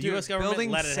 Is the Dude, U.S. government building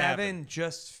let it 7 happen?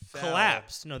 just fell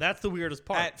Collapsed. No, that's the weirdest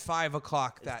part. at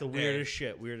 5:00 It's that the day. weirdest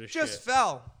shit. Weirdest Just shit.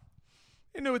 fell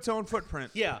into its own footprint.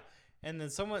 Yeah. And then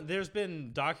there's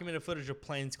been documented footage of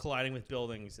planes colliding with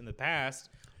buildings in the past,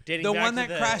 dating The back one to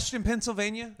that crashed in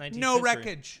Pennsylvania, 19th no century.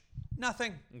 wreckage,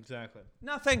 nothing, Exactly.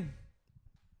 nothing.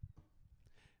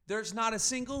 There's not a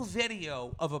single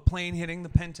video of a plane hitting the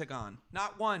Pentagon,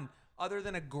 not one, other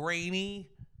than a grainy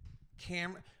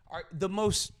camera. The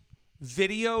most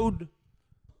videoed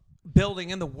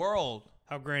building in the world.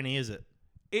 How grainy is it?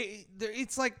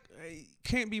 It's like it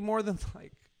can't be more than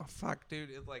like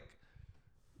dude, it's like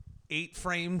 8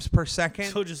 frames per second.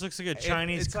 So it just looks like a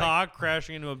Chinese it's like- cock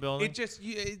crashing into a building.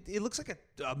 It looks like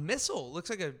a missile. It looks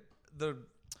like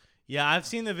Yeah, I've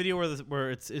seen the video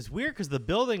where it's weird because the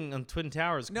building on Twin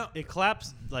Towers, No. it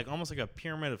collapsed like almost like a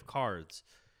pyramid of cards.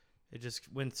 It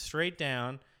just went straight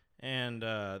down, and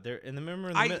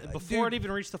before dude, it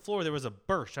even reached the floor, there was a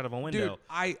burst out of a window. dude.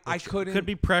 I which couldn't. could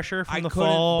be pressure from I the couldn't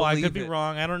fall. I believe could be it.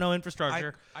 wrong. I don't know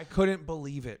infrastructure. I couldn't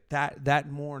believe it that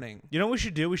morning. You know what we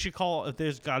should do? We should call if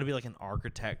there's got to be like an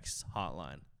architect's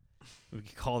hotline. We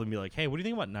could call them and be like, "Hey, what do you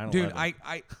think about 9/11?" Dude,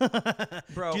 I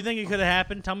bro. Do you think it could have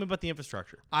happened? Tell me about the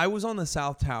infrastructure. I was on the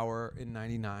South Tower in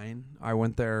 '99. I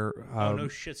went there. Oh no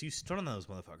shit! So you stood on those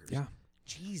motherfuckers? Yeah.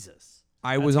 Jesus.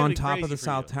 I That's was gotta on be top crazy of the for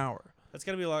South you. Tower. That's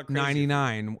gotta be a lot crazy.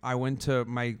 99. I went to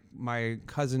my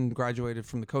cousin graduated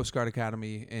from the Coast Guard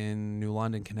Academy in New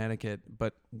London, Connecticut,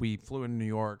 but we flew into New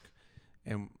York,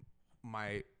 and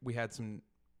we had some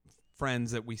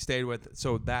friends that we stayed with,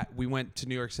 so that we went to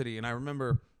New York City, and I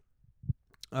remember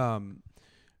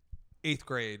 8th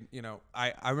grade, you know,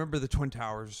 I remember the Twin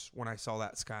Towers when I saw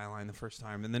that skyline the first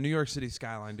time. And the New York City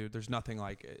skyline, dude, there's nothing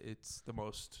like it. It's the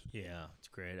most... Yeah, it's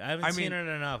great. I haven't seen it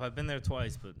enough. I've been there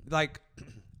twice, but... Like,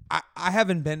 I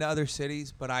haven't been to other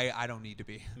cities, but I don't need to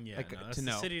be. Yeah, like, no, it's to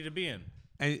the know. city to be in.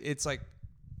 And it's like...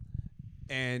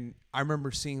 And I remember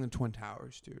seeing the Twin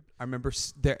Towers, dude. I remember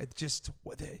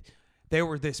they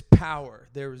were this power.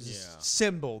 There was this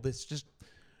symbol, this just...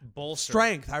 Bolster.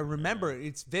 strength. I remember it.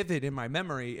 It's vivid in my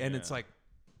memory, and it's like,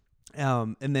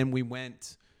 and then we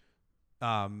went,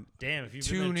 damn, if you've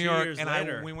to been there New 2 York, years and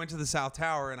later, we went to the South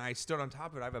Tower, and I stood on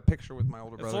top of it. I have a picture with my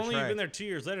older if brother. only Trey. you'd been there 2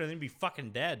 years later, then you'd be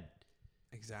fucking dead.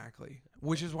 Exactly,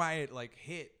 which is why it like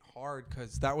hit hard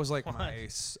because that was like my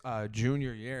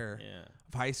junior year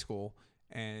of high school,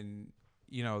 and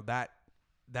you know that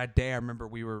day I remember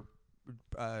we were,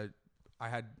 I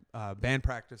had band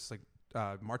practice,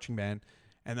 like marching band.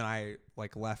 And then I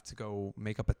like left to go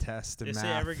make up a test in They math.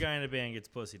 say every guy in a band gets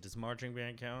pussy. Does marching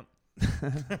band count?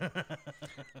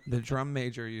 The drum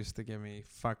major used to give me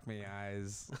fuck me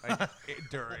eyes like,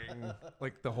 during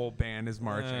like the whole band is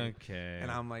marching. Okay.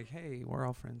 And I'm like, hey, we're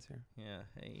all friends here. Yeah.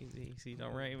 Hey, easy.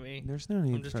 Don't rape me. There's no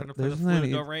need. I'm just for, trying to play the there's no flute.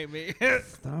 need. Don't rape me.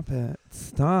 Stop it.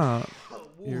 Stop.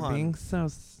 You're Wuhan. being so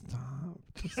stop.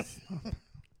 Just stop.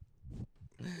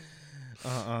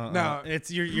 No,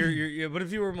 it's your. What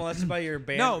if you were molested by your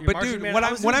band? No, your but marching dude, band?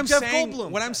 what I'm Jeff saying,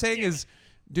 Goldblum. what I'm saying is,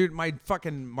 dude, my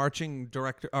fucking marching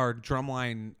director or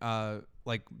drumline,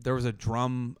 like there was a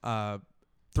drum,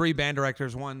 3 band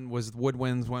directors. One was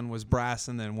woodwinds, one was brass,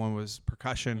 and then one was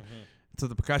percussion. Mm-hmm. So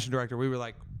the percussion director, we were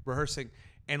like rehearsing,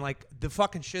 and like the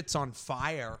fucking shit's on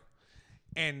fire,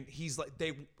 and he's like,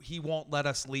 he won't let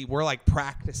us leave. We're like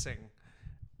practicing.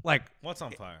 Like What's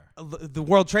on fire? the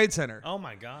World Trade Center. Oh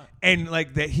my god! And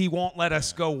like that, he won't let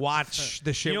us go watch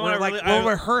the shit. You know what We're I like really-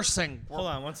 we're rehearsing. Hold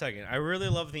on 1 second. I really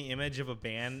love the image of a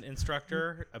band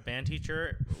instructor, a band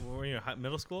teacher, when you're in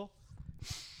middle school.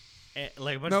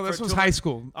 Like a bunch No, of this was two- high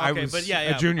school. Okay, I was but yeah,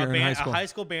 a junior in high A school. high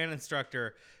school band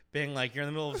instructor being like, you're in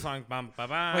the middle of a song, bum, ba,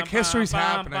 bum, Like history's bum,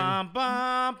 happening. bum,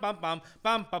 bum, bum, bum,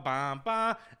 bum, bum, bum,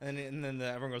 bum, and then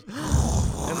everyone goes,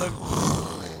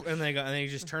 and then he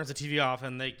just turns the TV off,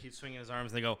 and they keep swinging his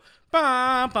arms, and they go,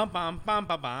 bum, bum, bum, bum,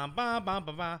 bum, bum, bum, bum,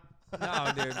 bum, bum.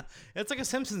 No, dude. It's like a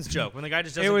Simpsons joke when the guy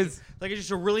just doesn't. It was- like it's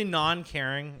just a really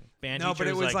non-caring band No, teacher. but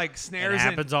it who's was like snares. It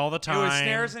happens all the time. It was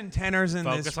snares and tenors in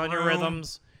Focus this on your room.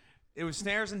 rhythms. It was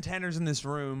snares and tenors in this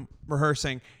room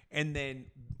rehearsing, and then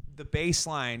the bass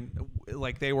line,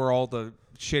 like they were all the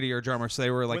shittier drummers, so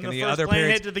they were like When in the the first other plane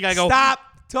periods. hit, did the guy go, Stop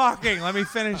talking. Let me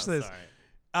finish this.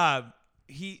 Sorry.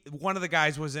 One of the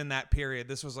guys was in that period.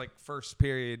 This was like first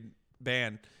period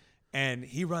band, and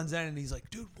he runs in and he's like,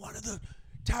 "Dude, one of the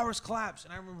towers collapsed."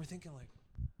 And I remember thinking, like,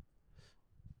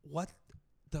 "What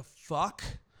the fuck?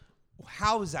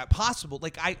 How is that possible?"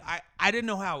 Like, I didn't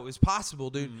know how it was possible,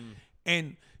 dude. Mm-hmm.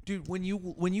 And dude, when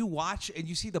you watch and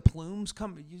you see the plumes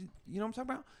come, you know what I'm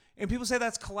talking about? And people say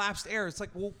that's collapsed air. It's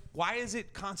like, well, why is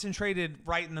it concentrated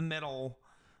right in the middle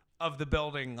of the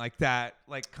building like that,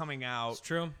 like coming out? It's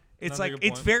true. It's Another like good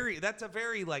it's point. very. That's a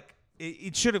very like.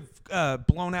 It should have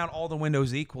blown out all the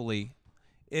windows equally.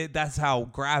 That's how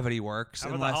gravity works. How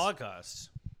about the Holocaust?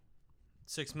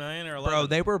 6 million or 11? Bro,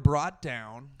 they were brought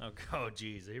down. Oh,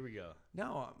 geez. Here we go.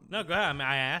 No, No, go ahead. I mean,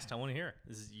 I asked. I want to hear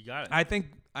it. You got it. I think.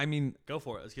 I mean, Go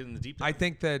for it. Let's get in the deep dive. I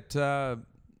think that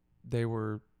they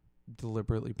were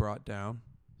deliberately brought down.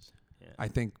 Yeah. I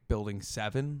think Building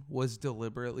 7 was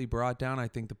deliberately brought down. I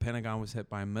think the Pentagon was hit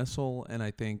by a missile, and I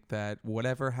think that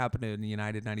whatever happened in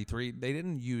United 93, they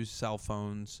didn't use cell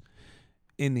phones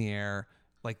in the air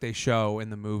like they show in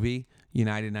the movie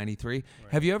United 93. Right.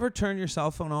 Have you ever turned your cell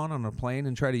phone on a plane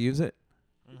and try to use it?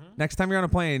 Mm-hmm. Next time you're on a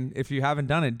plane, if you haven't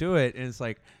done it, do it. And it's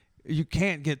like you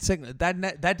can't get signal.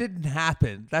 That didn't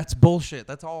happen. That's bullshit.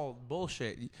 That's all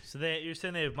bullshit. So you're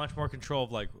saying they have much more control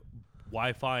of like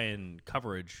Wi-Fi and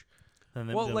coverage than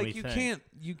Well, than like we you think. can't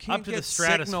Up to get the signal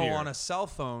stratosphere. on a cell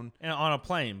phone. And on a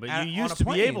plane, but On you used a to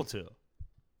be plane. able to.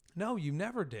 No, you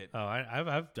never did. Oh,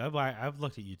 I've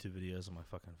looked at YouTube videos on my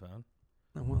fucking phone.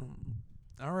 Well,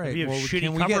 all right. you have well, shitty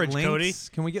can we coverage, get links?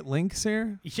 Cody. Can we get links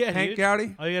here? Yeah, Hank dude.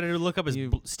 Gowdy? All you got to do is look up is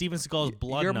You- Steven Seagal's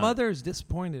blood. Your nut. mother's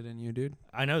disappointed in you, dude.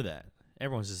 I know that.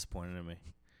 Everyone's disappointed in me,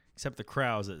 except the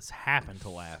crowds that happen to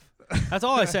laugh. That's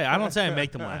all I say. I don't say I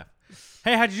make them laugh.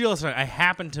 Hey, how'd you do last night? I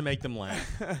happen to make them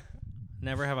laugh.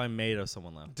 Never have I made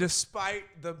someone laugh.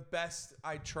 Despite the best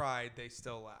I tried, they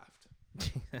still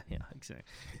laughed. Yeah, exactly.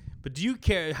 But do you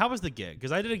care? How was the gig?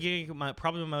 Because I did a gig,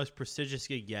 probably my most prestigious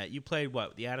gig yet. You played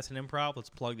what? The Addison Improv? Let's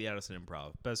plug the Addison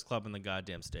Improv. Best club in the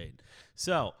goddamn state.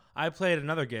 So I played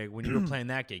another gig when you were playing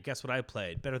that gig. Guess what I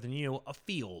played? Better than you? A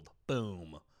field.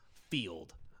 Boom.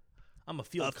 field. I'm a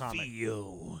field comic.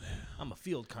 I'm a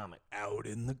field comic. Out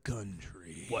in the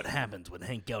country. What happens when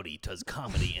Hank Gowdy does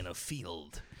comedy in a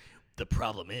field? The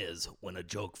problem is, when a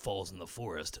joke falls in the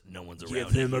forest, no one's around Give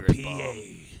to him a hear it PA.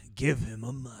 bomb. Give him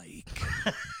a mic.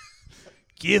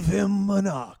 Give him an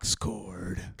aux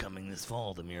cord. Coming this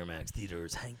fall to Miramax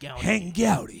Theaters, Hank Gowdy. Hank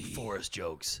Gowdy. Forest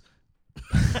jokes.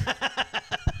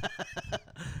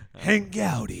 Hank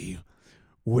Gowdy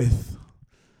with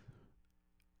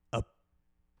a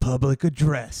public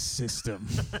address system.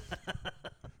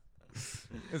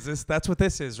 That's what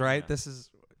this is, right? Yeah.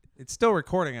 It's still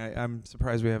recording. I'm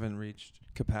surprised we haven't reached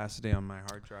capacity on my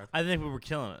hard drive. I think we were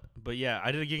killing it. But yeah,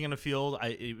 I did a gig in a field.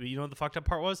 You know what the fucked up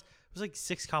part was? It was like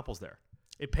 6 couples there.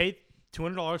 It paid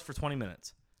 $200 for 20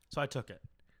 minutes. So I took it.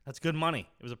 That's good money.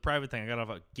 It was a private thing. I got off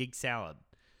a gig salad.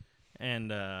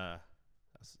 And I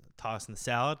was tossing the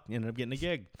salad. Ended up getting a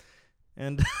gig.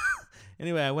 And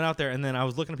anyway, I went out there, and then I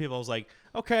was looking at people. I was like,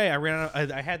 okay,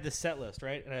 I had this set list,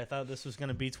 right? And I thought this was going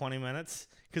to be 20 minutes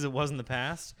because it was in the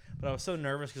past. But I was so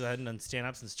nervous because I hadn't done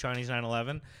stand-up since Chinese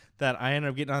 9/11 that I ended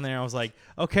up getting on there. I was like,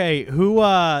 okay, who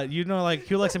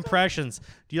likes impressions?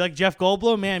 Do you like Jeff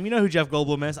Goldblum? Man, you know who Jeff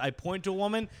Goldblum is. I point to a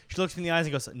woman. She looks me in the eyes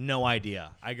and goes, no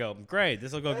idea. I go, great,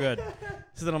 this will go good.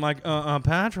 So then I'm like,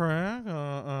 Patrick,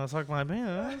 suck my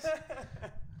penis.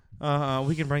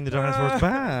 We can bring the dinosaurs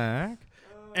back.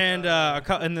 And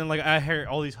then like I hear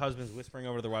all these husbands whispering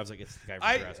over to their wives like it's the guy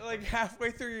from Jurassic Park.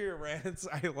 Halfway through your rants,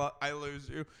 I lose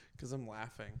you because I'm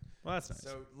laughing. Well, that's nice.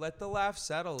 So let the laugh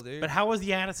settle, dude. But how was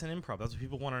the Addison Improv? That's what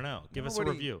people want to know. Give us a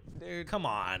review. Dude. Come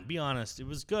on, be honest. It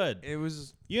was good. It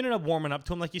was. You ended up warming up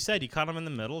to him like you said. You caught him in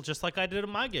the middle, just like I did at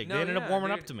my gig. They ended up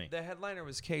warming up to me. The headliner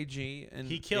was KG, and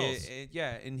He kills.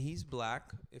 And he's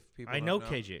black. If people I don't know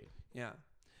KG. Yeah.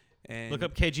 And Look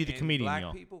up KG the and comedian, Black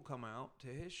y'all. people come out to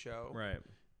his show, Right.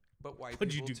 but white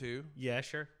What'd you people do? too. Yeah,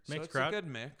 sure. So Mixed it's crowd. a good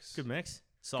mix. Good mix.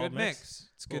 Salt Good mix.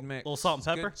 It's good mix. Little salt and It's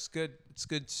good- pepper. It's good. It's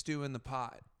good stew in the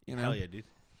pot. You know. Hell yeah, dude.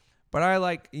 But I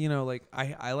like,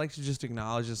 I like to just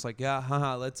acknowledge just like, yeah,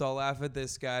 haha, let's all laugh at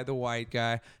this guy, the white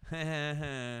guy.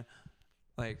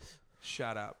 Like,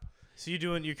 shut up. So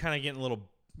you're kind of getting a little.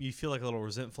 You feel like a little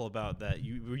resentful about that.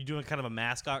 Were you doing kind of a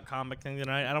mascot comic thing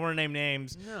tonight? I don't want to name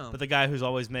names. No. But the guy who's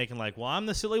always making like, well, I'm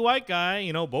the silly white guy.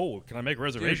 You know, can I make a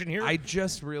reservation Dude, here? I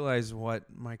just realized what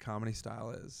my comedy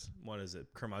style is. What is it?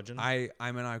 Curmudgeon?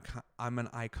 I'm an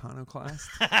iconoclast.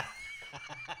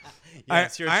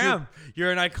 Yes, I am.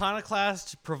 You're an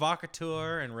iconoclast,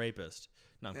 provocateur, and rapist.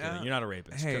 No, I'm Yeah. kidding. You're not a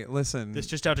rapist. Hey, listen. This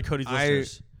just out to Cody's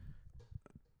listeners.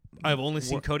 I've only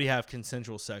seen Cody have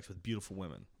consensual sex with beautiful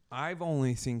women. I've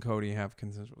only seen Cody have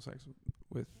consensual sex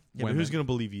with Yeah, but women. who's gonna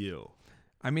believe you?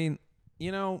 I mean,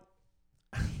 You know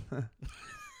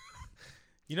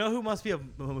who must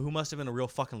have been a real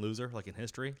fucking loser, like in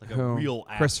history, like a who? real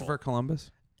Christopher asshole.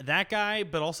 Columbus. That guy,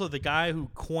 but also the guy who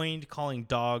coined calling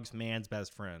dogs man's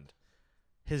best friend.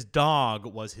 His dog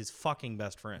was his fucking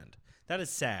best friend. That is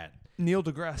sad. Neil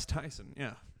deGrasse Tyson.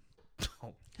 Yeah.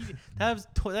 Oh,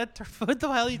 what the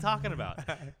hell are you talking about?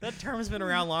 That term has been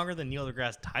around longer than Neil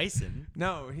deGrasse Tyson.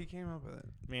 No, he came up with it.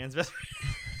 Man's best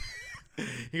friend.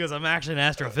 He goes, I'm actually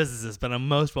an astrophysicist, but I'm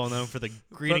most well known for the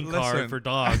greeting card listen. for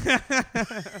dogs.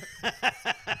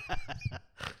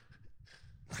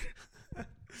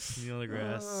 Neil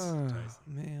deGrasse Tyson.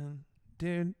 Man,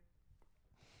 dude.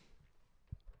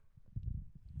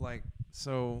 Like,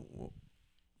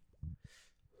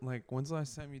 when's the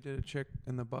last time you did a chick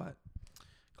in the butt?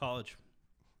 College.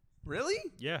 Really?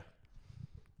 Yeah.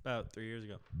 About 3 years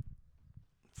ago.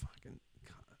 Fucking,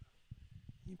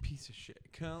 you piece of shit.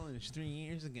 College 3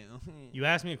 years ago. You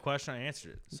asked me a question, I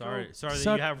answered it. Sorry that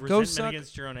suck- you have go resentment suck-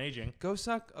 against your own aging. Go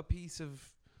suck a piece of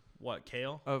What,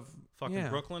 kale? Fucking yeah.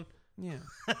 Brooklyn? Yeah.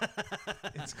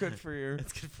 It's good for your.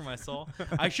 It's good for my soul.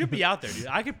 I should be out there, dude.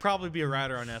 I could probably be a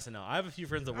writer on SNL. I have a few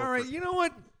friends that work All right, for you know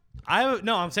what?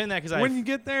 No, I'm saying that because When you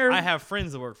get there, I have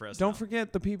friends that work for SNL. don't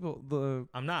forget the people.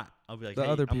 I'm not. I'll be like, the hey,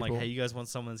 other I'm like, people. hey, you guys want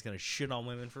someone that's gonna shit on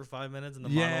women for 5 minutes in the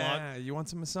monologue? Yeah, you want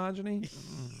some misogyny?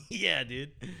 Yeah,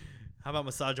 dude. How about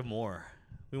massage more?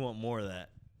 We want more of that.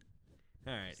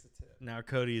 All right. Now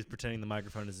Cody is pretending the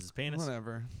microphone is his penis.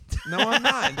 Whatever. No, I'm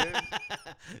not, dude.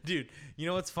 Dude, you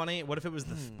know what's funny? What if it was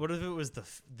the? What if it was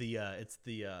it's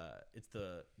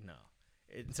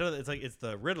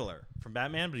the Riddler from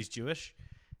Batman, but he's Jewish.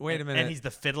 Wait a minute. And he's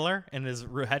the fiddler, and his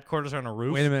headquarters are on a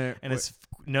roof. Wait a minute. And his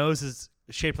nose is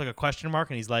shaped like a question mark,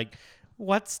 and he's like,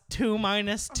 "What's 2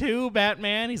 minus 2,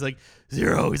 Batman?" He's like,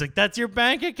 0. He's like, "That's your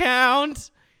bank account."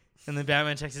 And then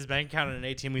Batman checks his bank account in an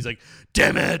ATM. He's like,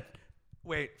 "Damn it,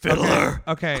 Wait. fiddler!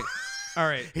 Okay. All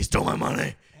right. He stole my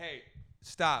money." Hey,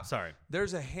 Stop. Sorry.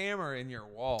 There's a hammer in your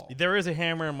wall. There is a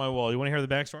hammer in my wall. You want to hear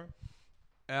the backstory?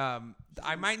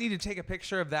 I might need to take a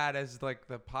picture of that as like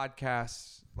the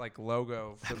podcast like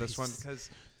logo for this one because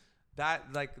that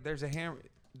like there's a hammer.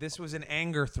 This was an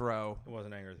anger throw. It was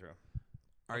an anger throw.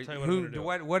 Are tell you, you what I'm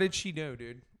gonna do. what did she do,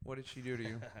 dude? What did she do to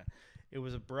you? It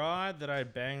was a broad that I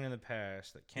banged in the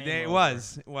past that came It over.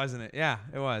 was, wasn't it? Yeah,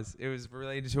 it was. It was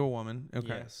related to a woman. Okay.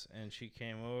 Yes, and she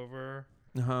came over,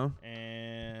 Uh-huh.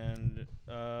 and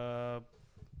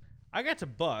I got to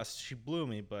bust. She blew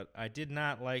me, but I did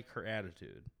not like her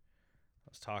attitude. I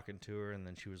was talking to her, and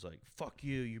then she was like, "Fuck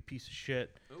you, you piece of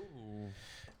shit,"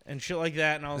 and shit like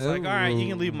that. And I was like, "All right, you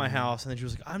can leave my house." And then she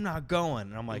was like, "I'm not going."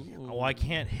 And I'm like, "Oh, I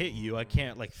can't hit you. I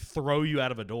can't like throw you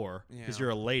out of a door because Yeah. you're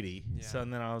a lady." Yeah. So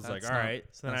then I was That's like, "All not- right."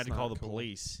 So then I had that's to call not the cool.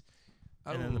 police,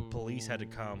 and then the police had to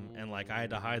come, and like I had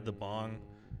to hide the bong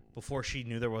before she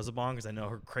knew there was a bong because I know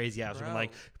her crazy ass would be Bro.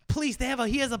 like, "Please,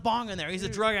 he has a bong in there. He's a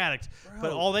Dude, drug addict."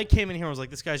 But bro. all they came in here was like,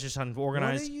 "This guy's just What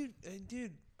unorganized." are you,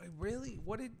 dude? Really?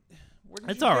 What did? Where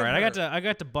did It's you all get right. her? I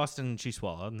got to bust and she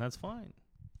swallowed, and that's fine.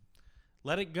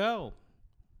 Let it go.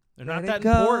 They're Let not it that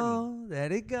go, important.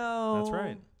 Let it go. That's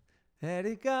right. Let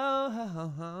it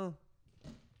go.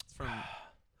 It's from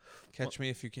Catch Me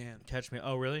If You Can. Catch Me.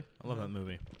 Oh, really? I love that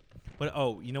movie. But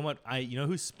you know what? You know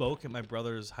who spoke at my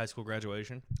brother's high school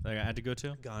graduation that I had to go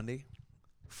to? Gandhi.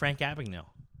 Frank Abagnale,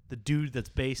 the dude that's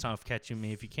based off Catching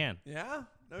Me If You Can. Yeah.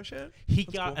 No shit. He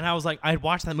That's got, cool. and I was like, I had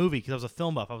watched that movie because I was a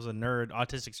film buff. I was a nerd,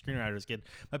 autistic screenwriter's kid.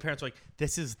 My parents were like,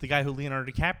 this is the guy who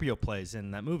Leonardo DiCaprio plays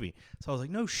in that movie. So I was like,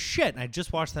 no shit. And I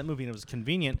just watched that movie and it was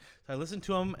convenient. So I listened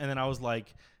to him and then I was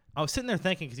like, I was sitting there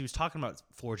thinking because he was talking about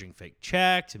forging fake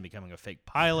checks and becoming a fake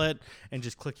pilot and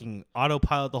just clicking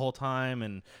autopilot the whole time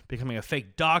and becoming a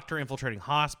fake doctor, infiltrating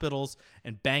hospitals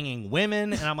and banging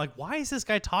women. And I'm like, why is this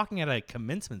guy talking at a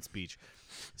commencement speech?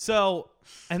 So,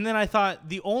 and then I thought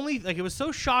it was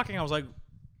so shocking. I was like,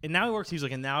 and now he works. He's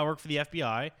like, and now I work for the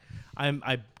FBI.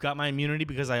 I got my immunity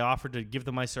because I offered to give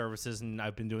them my services, and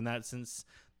I've been doing that since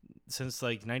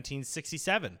like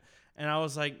 1967. And I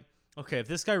was like, okay, if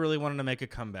this guy really wanted to make a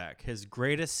comeback, his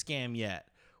greatest scam yet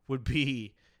would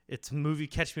be it's a movie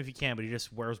Catch Me If You Can, but he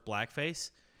just wears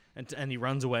blackface, and he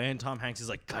runs away, and Tom Hanks is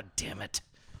like, God damn it.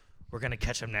 We're going to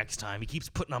catch him next time. He keeps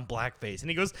putting on blackface. And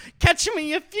he goes, catch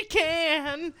me if you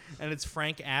can. And it's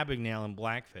Frank Abagnale in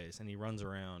blackface. And he runs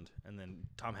around. And then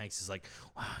Tom Hanks is like,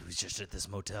 wow, he was just at this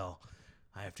motel.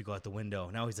 I have to go out the window.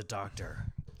 Now he's a doctor,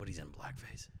 but he's in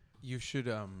blackface. You should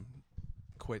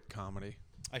quit comedy.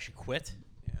 I should quit?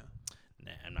 Yeah.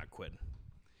 Nah, I'm not quitting.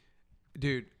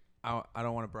 Dude, I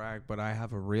don't want to brag, but I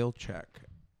have a real check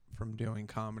from doing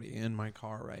comedy in my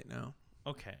car right now.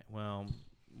 Okay, well,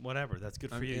 whatever. That's good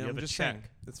for I'm, you. You I'm have a just check. saying.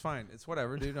 It's fine. It's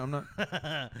whatever, dude. I'm not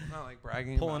like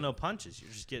bragging. Pulling about no it. punches.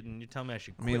 You're telling me I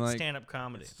should I quit mean, like, stand-up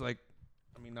comedy. It's like,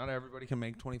 I mean, not everybody can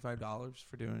make $25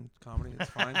 for doing comedy. It's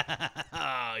fine.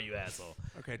 Oh, you asshole.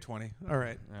 Okay, 20. All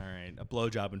right. All right, a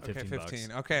blowjob and Okay, 15 15.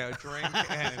 bucks. Okay, a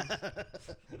drink and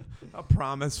a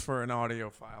promise for an audio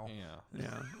file. Yeah.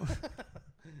 Yeah.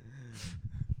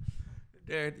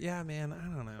 Dude, yeah, man.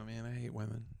 I don't know, man. I hate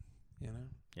women. You know.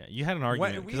 Yeah, you had an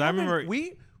argument We because I remember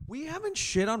we haven't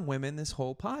shit on women this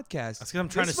whole podcast. That's 'cause I'm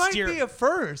trying this to might steer- be a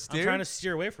first, dude. I'm trying to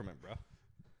steer away from it, bro.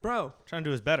 Bro, Trying to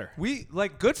do his better. we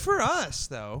like good for us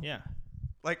though. Yeah.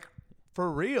 Like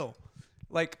for real.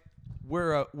 Like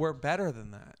we're better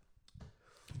than that.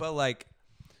 But like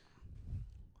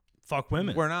Fuck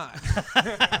women. we're not.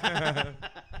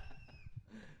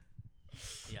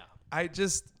 Yeah. I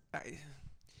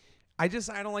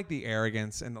don't like the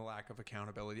arrogance and the lack of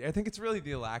accountability. I think it's really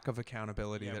the lack of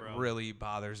accountability Yeah, that bro. really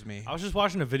bothers me. I was just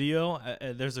watching a video.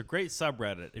 There's a great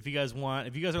subreddit. If you guys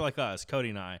are like us, Cody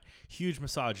and I, huge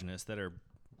misogynists that are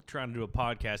trying to do a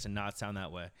podcast and not sound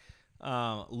that way,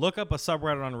 look up a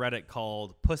subreddit on Reddit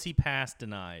called Pussy Pass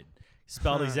Denied.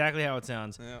 Spelled exactly how it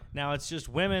sounds. Yeah. Now, it's just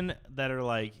women that are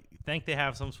like, think they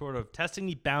have some sort of testing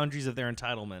the boundaries of their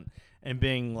entitlement and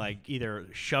being like either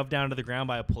shoved down to the ground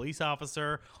by a police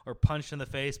officer or punched in the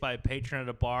face by a patron at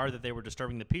a bar that they were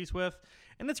disturbing the peace with.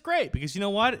 And it's great because you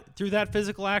know what? Through that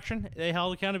physical action, they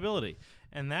held accountability.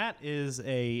 And that is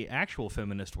a actual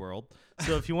feminist world.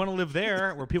 So if you want to live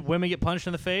there where women get punched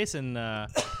in the face and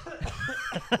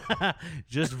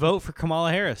just vote for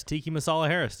Kamala Harris, Tiki Masala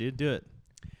Harris, dude. Do it.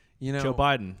 You know, Joe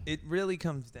Biden. It really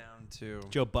comes down to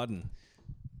Joe Budden.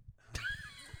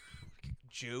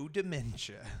 Joe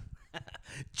Dementia.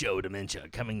 Joe Dementia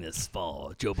coming this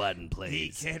fall. Joe Biden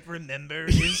plays. can't remember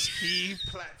his key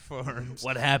platforms.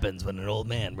 What happens when an old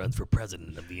man runs for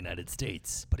president of the United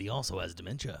States, but he also has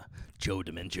dementia? Joe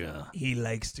Dementia. He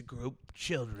likes to grope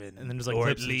children, And then there's like or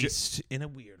at clips of least in a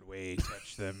weird way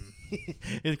touch them.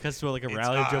 It cuts to like a It's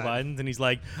rally of Joe odd. Biden's, and he's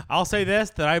like, "I'll say this: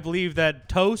 that I believe that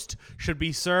toast should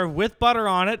be served with butter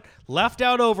on it, left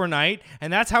out overnight,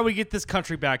 and that's how we get this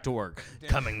country back to work."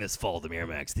 Coming this fall to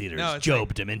Miramax theaters, No, it's Joe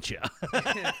like- Dementia.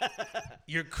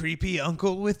 Your creepy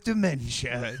uncle with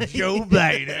dementia, Joe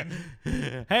Biden.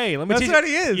 Hey, let me. That's teach what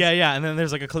he is. Yeah, yeah. And then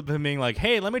there's like a clip of him being like,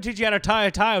 "Hey, let me teach you how to tie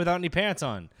a tie without any pants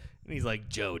on." And he's like,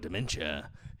 "Joe Dementia."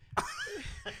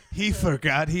 He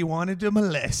forgot he wanted to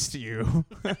molest you.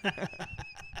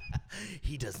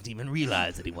 He doesn't even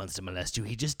realize that he wants to molest you.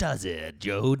 He just does it.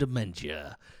 Joe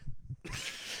Dementia.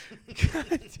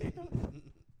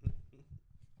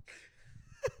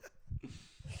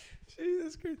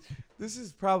 Jesus Christ. This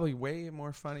is probably way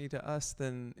more funny to us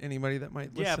than anybody that might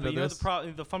listen Yeah, to but you know this.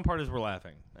 the fun part is we're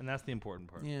laughing, and that's the important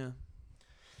part. Yeah.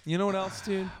 You know what else,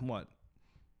 dude? What?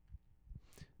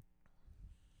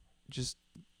 Just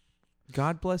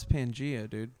God bless Pangea,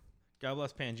 dude. God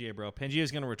bless Pangea, bro.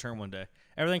 Pangea's going to return one day.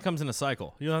 Everything comes in a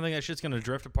cycle. You don't think that shit's going to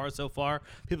drift apart so far?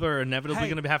 People are inevitably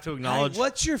going to have to acknowledge. Hey,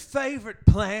 what's your favorite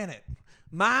planet?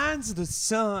 Mine's the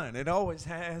sun. It always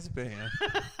has been.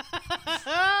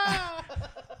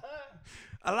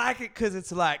 I like it because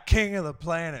it's like king of the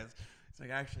planets. It's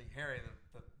like actually, Harry,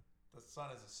 the sun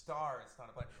is a star. It's not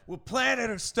a planet. Well, planet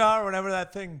or star, whenever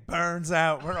that thing burns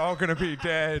out, we're all going to be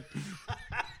dead.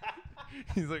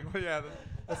 He's like, well, yeah,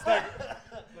 that's not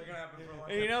going to happen for a long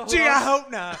time. And you know who Gee, I else-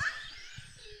 hope not.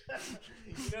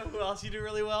 You know who else you do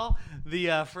really well? The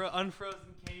unfrozen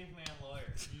caveman lawyer.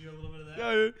 You do a little bit of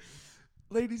that?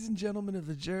 Ladies and gentlemen of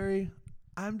the jury,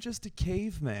 I'm just a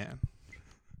caveman.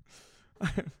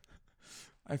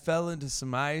 I fell into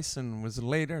some ice and was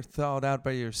later thawed out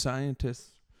by your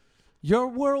scientists. Your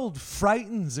world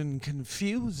frightens and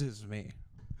confuses me.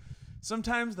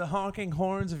 Sometimes the honking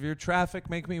horns of your traffic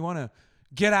make me want to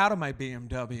get out of my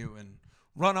BMW and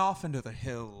run off into the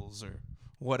hills or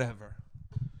whatever.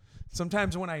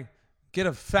 Sometimes when I get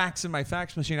a fax in my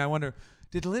fax machine, I wonder,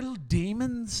 did little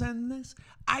demons send this?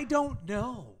 I don't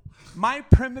know. My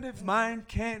primitive mind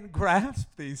can't grasp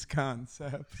these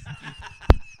concepts.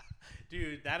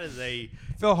 Dude, that is a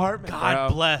Phil Hartman, God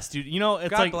bro. bless, dude. You know, it's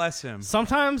God like bless him.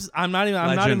 sometimes I'm not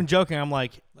Legend. even joking. I'm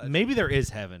like, maybe there is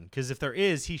heaven, because if there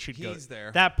is, he should go. He's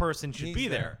there. That person should He's be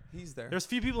there. He's there. There's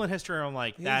few people in history where I'm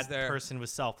like, He's that there. person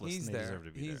was selfless He's and they there. deserve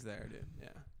to be He's there. there, dude. Yeah.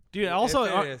 Dude, also,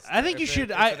 If it is I think there, you if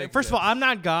should. it First of all, exists. I'm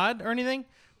not God or anything,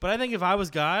 but I think if I was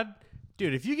God,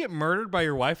 dude, if you get murdered by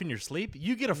your wife in your sleep,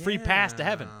 you get a free pass to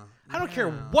heaven. I don't care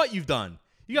Yeah. what you've done.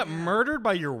 You got murdered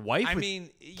by your wife. I with mean,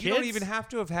 you don't kids? even have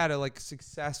to have had a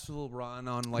successful run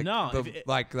on No,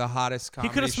 the the hottest He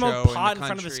comedy could have show smoked pot in in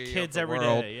front of his country kids the every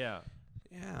world. day. Yeah.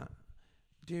 Yeah,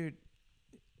 dude.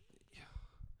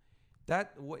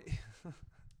 That what?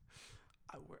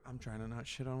 I'm trying to not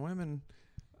shit on women.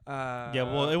 Yeah,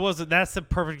 well, it was. That's the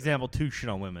perfect example to shit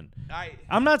on women. I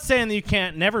I'm not saying that you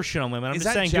can't never shit on women. I'm is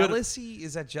just that saying do it- jealousy?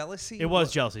 Is that jealousy? It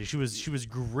was jealousy. She was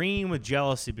green with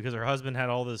jealousy because her husband had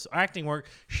all this acting work.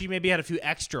 She maybe had a few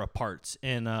extra parts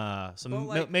in some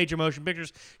But, major motion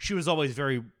pictures. She was always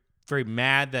very, very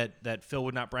mad that Phil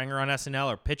would not bring her on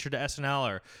SNL or pitch her to SNL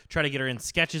or try to get her in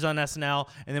sketches on SNL.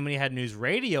 And then when he had News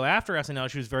Radio after SNL,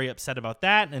 she was very upset about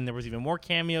that. And there was even more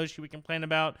cameos she would complain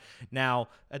about. Now,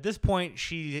 at this point,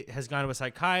 she has gone to a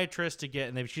psychiatrist to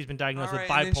get, and she's been diagnosed with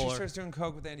bipolar. And then she starts doing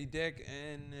coke with Andy Dick,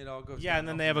 and it all goes. Yeah, and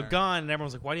then they have a gun, and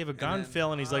everyone's like, "Why do you have a gun, then-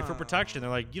 Phil?" And he's like, "For protection." They're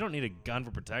like, "You don't need a gun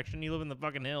for protection. You live in the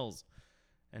fucking hills,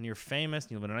 and you're famous.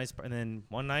 And you live in a nice." And then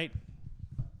one night,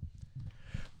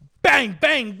 bang,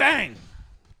 bang, bang.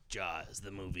 Jaws,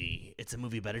 the movie. It's a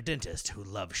movie about a dentist who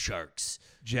loves sharks.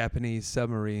 Japanese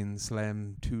submarine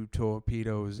slammed 2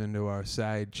 torpedoes into our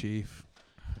side, Chief.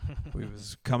 We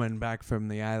was coming back from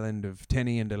the island of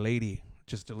Tenny and a lady.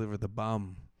 Just delivered the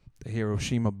bomb, the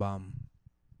Hiroshima bomb.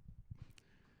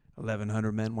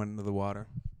 1,100 men went into the water.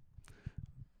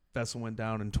 Vessel went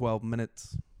down in 12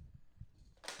 minutes.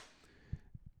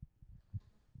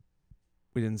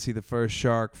 We didn't see the first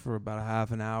shark for about a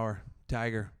half an hour.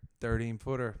 Tiger,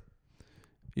 13-footer.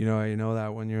 You know how you know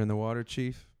that when you're in the water,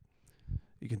 Chief?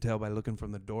 You can tell by looking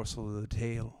from the dorsal to the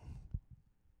tail.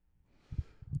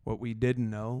 What we didn't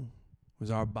know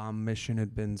was our bomb mission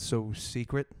had been so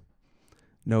secret,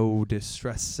 no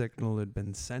distress signal had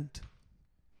been sent.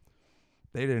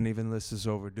 They didn't even list us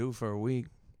overdue for a week.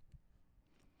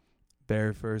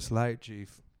 Very first light,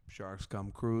 Chief. Sharks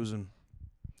come cruising.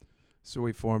 So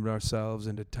we formed ourselves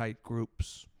into tight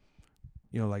groups,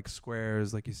 like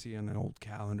squares like you see on an old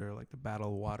calendar, like the Battle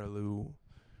of Waterloo.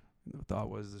 The thought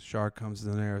was the shark comes to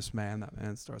the nearest man. That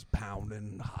man starts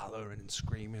pounding, hollering, and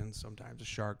screaming. Sometimes the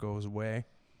shark goes away.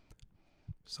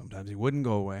 Sometimes he wouldn't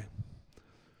go away.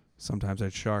 Sometimes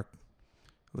that shark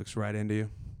looks right into you,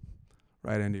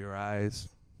 right into your eyes.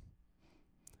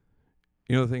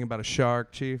 You know the thing about a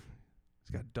shark, Chief? He's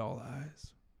got dull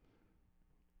eyes.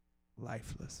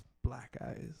 Lifeless, black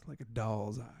eyes, like a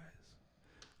doll's eyes.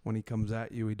 When he comes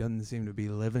at you, he doesn't seem to be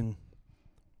living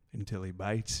until he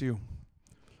bites you.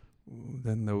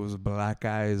 Then those black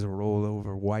eyes roll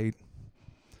over white.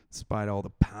 Despite all the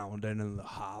pounding and the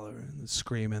hollering and the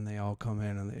screaming, they all come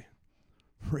in and they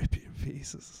rip you to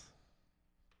pieces.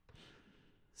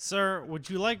 Sir, would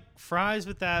you like fries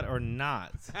with that or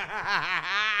not?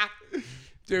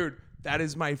 Dude, that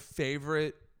is my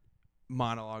favorite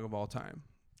monologue of all time.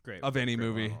 Great. Of any great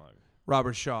movie. monologue.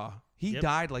 Robert Shaw. He Yep.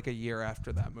 died like a year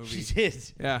after that movie. He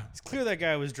did. Yeah. It's clear that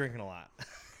guy was drinking a lot.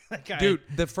 That guy, Dude,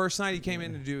 the first night he came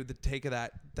in to do the take of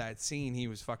that scene, he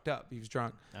was fucked up. He was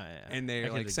drunk. Oh, yeah. And they I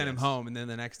could like have sent him guessed. home, and then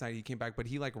the next night he came back, but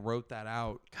he like wrote that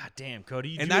out. God damn,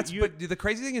 Cody. And that's but the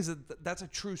crazy thing is that that's a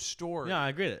true story. Yeah, I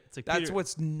agree. It's like That's Peter,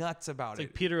 what's nuts about it's it.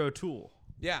 like Peter O'Toole.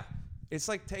 Yeah. It's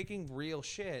like taking real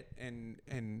shit and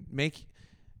make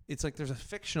it's like there's a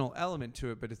fictional element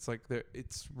to it, but it's like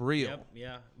it's real. Yep.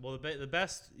 Yeah. Well, the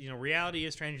best, reality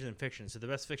is stranger than fiction. So the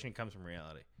best fiction comes from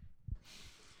reality.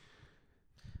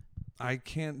 I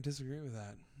can't disagree with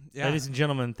that. Yeah. Ladies and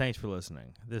gentlemen, thanks for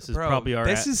listening. This is Bro, probably our.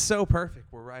 This is so perfect.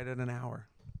 We're right at an hour.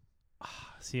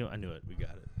 See, I knew it. We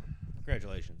got it.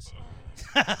 Congratulations.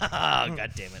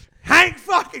 God damn it. Hank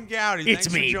fucking Gowdy. It's Thanks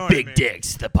for me, joining Big me.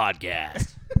 Dicks, the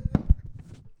podcast.